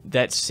if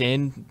that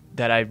sin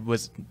that I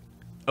was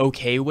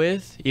okay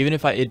with, even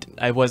if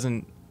I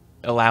wasn't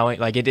allowing,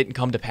 like, it didn't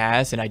come to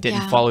pass and I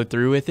didn't follow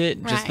through with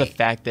it, just the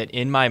fact that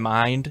in my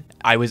mind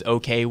I was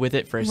okay with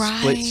it for a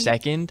split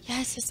second.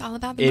 Yes, it's all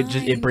about the mind.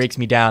 It breaks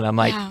me down. I'm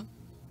like,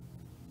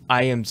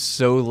 I am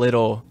so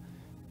little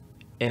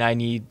and I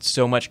need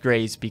so much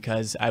grace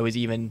because I was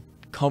even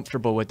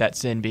comfortable with that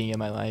sin being in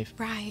my life.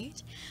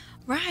 Right.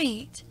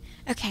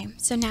 Okay,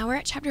 so now we're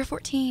at chapter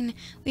 14.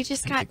 We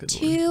just got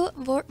two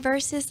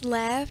verses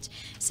left.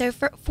 So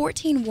for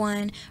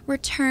 14:1,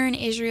 return,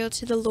 Israel,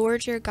 to the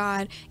Lord your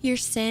God. Your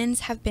sins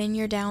have been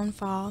your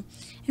downfall.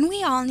 And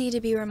we all need to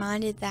be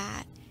reminded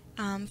that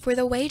for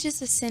the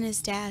wages of sin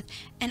is death.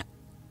 And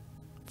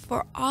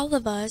for all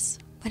of us,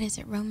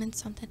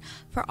 Romans something?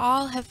 For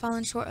all have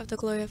fallen short of the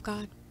glory of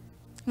God.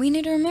 We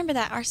need to remember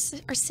that our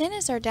sin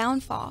is our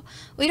downfall.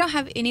 We don't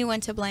have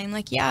anyone to blame.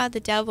 Like,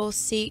 the devil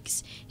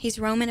seeks. He's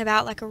roaming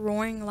about like a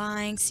roaring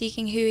lion,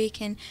 seeking who he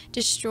can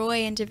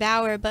destroy and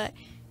devour. But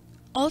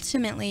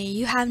ultimately,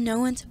 you have no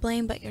one to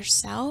blame but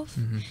yourself.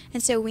 Mm-hmm.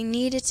 And so we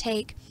need to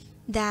take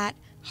that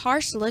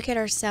harsh look at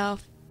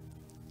ourselves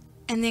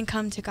and then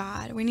come to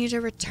God. We need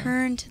to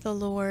return to the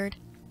Lord.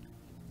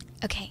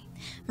 Okay,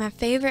 my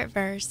favorite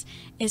verse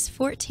is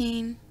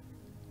 14:9.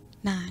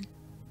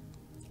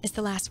 It's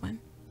the last one.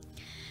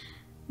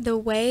 Who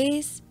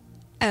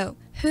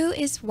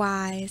is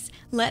wise?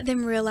 Let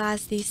them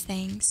realize these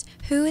things.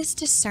 Who is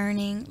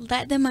discerning?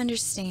 Let them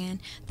understand.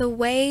 The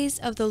ways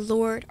of the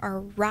Lord are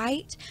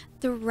right.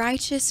 The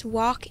righteous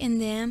walk in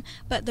them,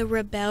 but the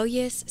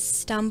rebellious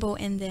stumble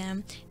in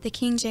them. The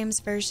King James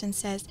Version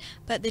says,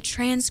 but the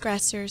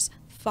transgressors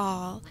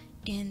fall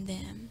in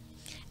them.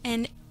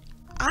 And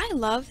I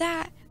love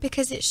that,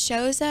 because it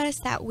shows us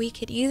that we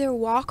could either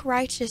walk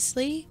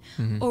righteously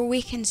or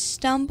we can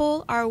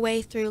stumble our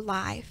way through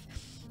life.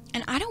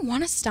 And I don't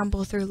want to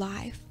stumble through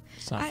life.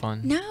 It's not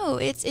fun. No,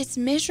 it's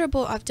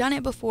miserable. I've done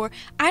it before.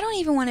 I don't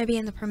even want to be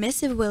in the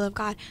permissive will of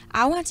God.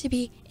 I want to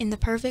be in the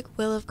perfect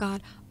will of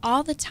God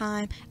all the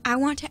time. I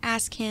want to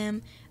ask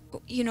him,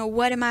 you know,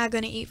 what am I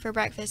going to eat for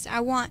breakfast? I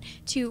want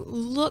to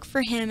look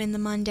for him in the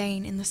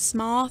mundane, in the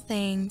small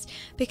things,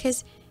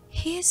 because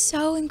he is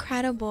so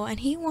incredible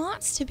and he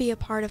wants to be a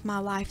part of my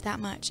life that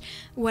much.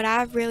 What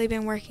I've really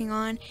been working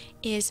on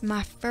is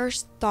my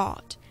first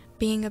thought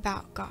being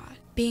about God,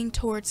 being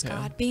towards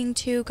God, being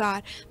to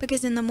God.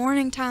 Because in the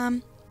morning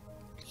time,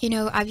 you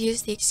know, I've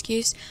used the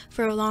excuse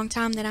for a long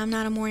time that I'm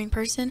not a morning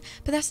person,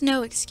 but that's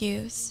no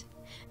excuse.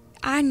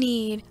 I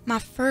need my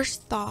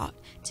first thought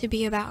to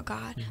be about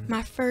God.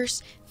 My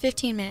first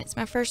 15 minutes,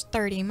 my first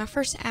 30, my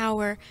first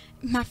hour,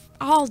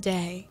 all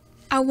day.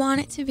 I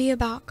want it to be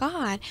about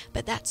God,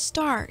 but that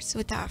starts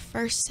with that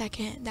first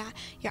second that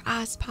your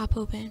eyes pop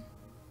open.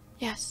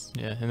 Yes.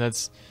 Yeah, and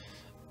that's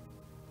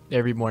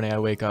every morning I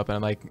wake up and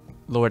I'm like,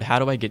 Lord, how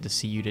do I get to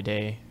see you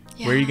today?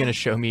 Yeah. Where are you going to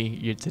show me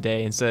you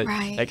today? And so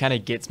that kind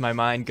of gets my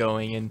mind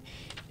going and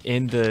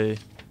in the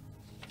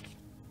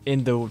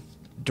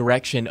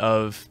direction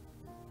of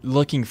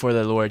looking for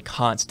the Lord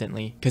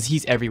constantly, because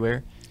he's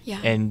everywhere.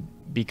 Yeah. And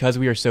because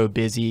we are so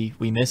busy,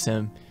 we miss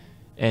him.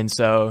 And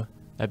so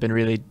I've been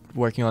really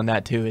working on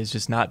that too, is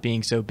just not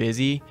being so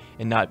busy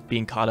and not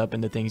being caught up in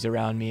the things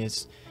around me,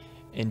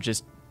 and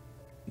just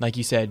like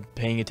you said,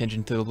 paying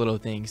attention to the little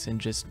things and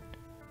just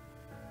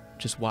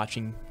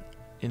watching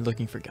and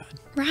looking for God.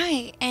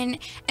 Right. And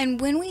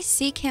when we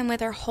seek him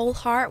with our whole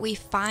heart, we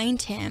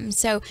find him.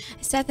 So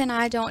Seth and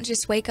I don't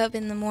just wake up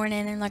in the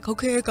morning and like,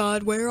 okay,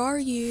 God, where are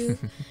you?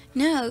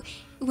 No,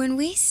 when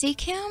we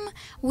seek him,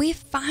 we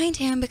find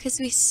him because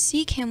we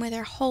seek him with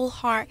our whole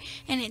heart.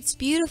 And it's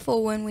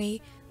beautiful when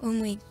we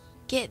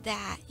get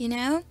that, you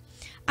know?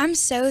 I'm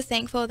so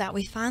thankful that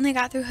we finally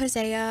got through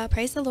Hosea.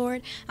 Praise the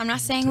Lord. I'm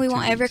not saying we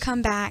won't ever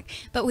come back,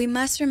 but we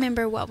must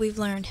remember what we've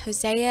learned.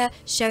 Hosea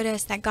showed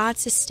us that God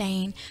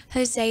sustained.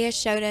 Hosea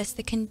showed us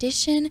the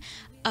condition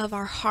of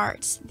our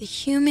hearts, the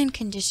human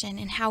condition,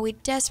 and how we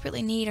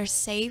desperately need our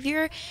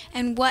Savior,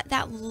 and what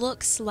that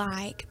looks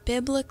like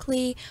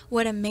biblically,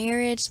 what a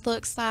marriage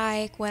looks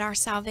like, what our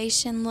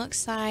salvation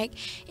looks like.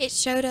 It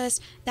showed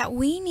us that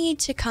we need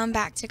to come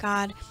back to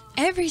God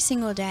every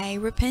single day.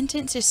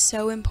 Repentance is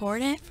so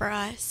important for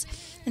us.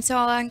 And so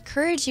I'll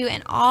encourage you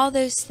in all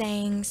those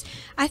things.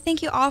 I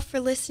thank you all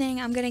for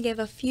listening. I'm going to give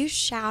a few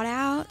shout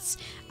outs.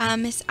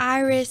 Miss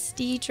Iris,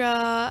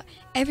 Deidre,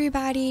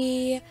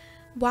 everybody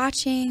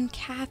watching,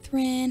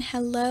 Catherine,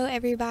 hello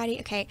everybody.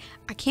 Okay,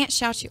 I can't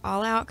shout you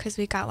all out because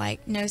we got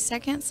like no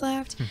seconds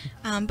left,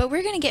 but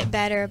we're gonna get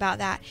better about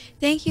that.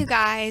 Thank you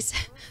guys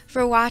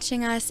for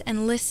watching us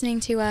and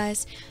listening to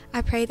us.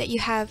 I pray that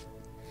you have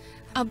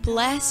a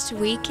blessed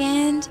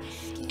weekend,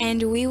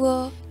 and we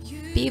will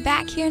be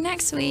back here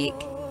next week.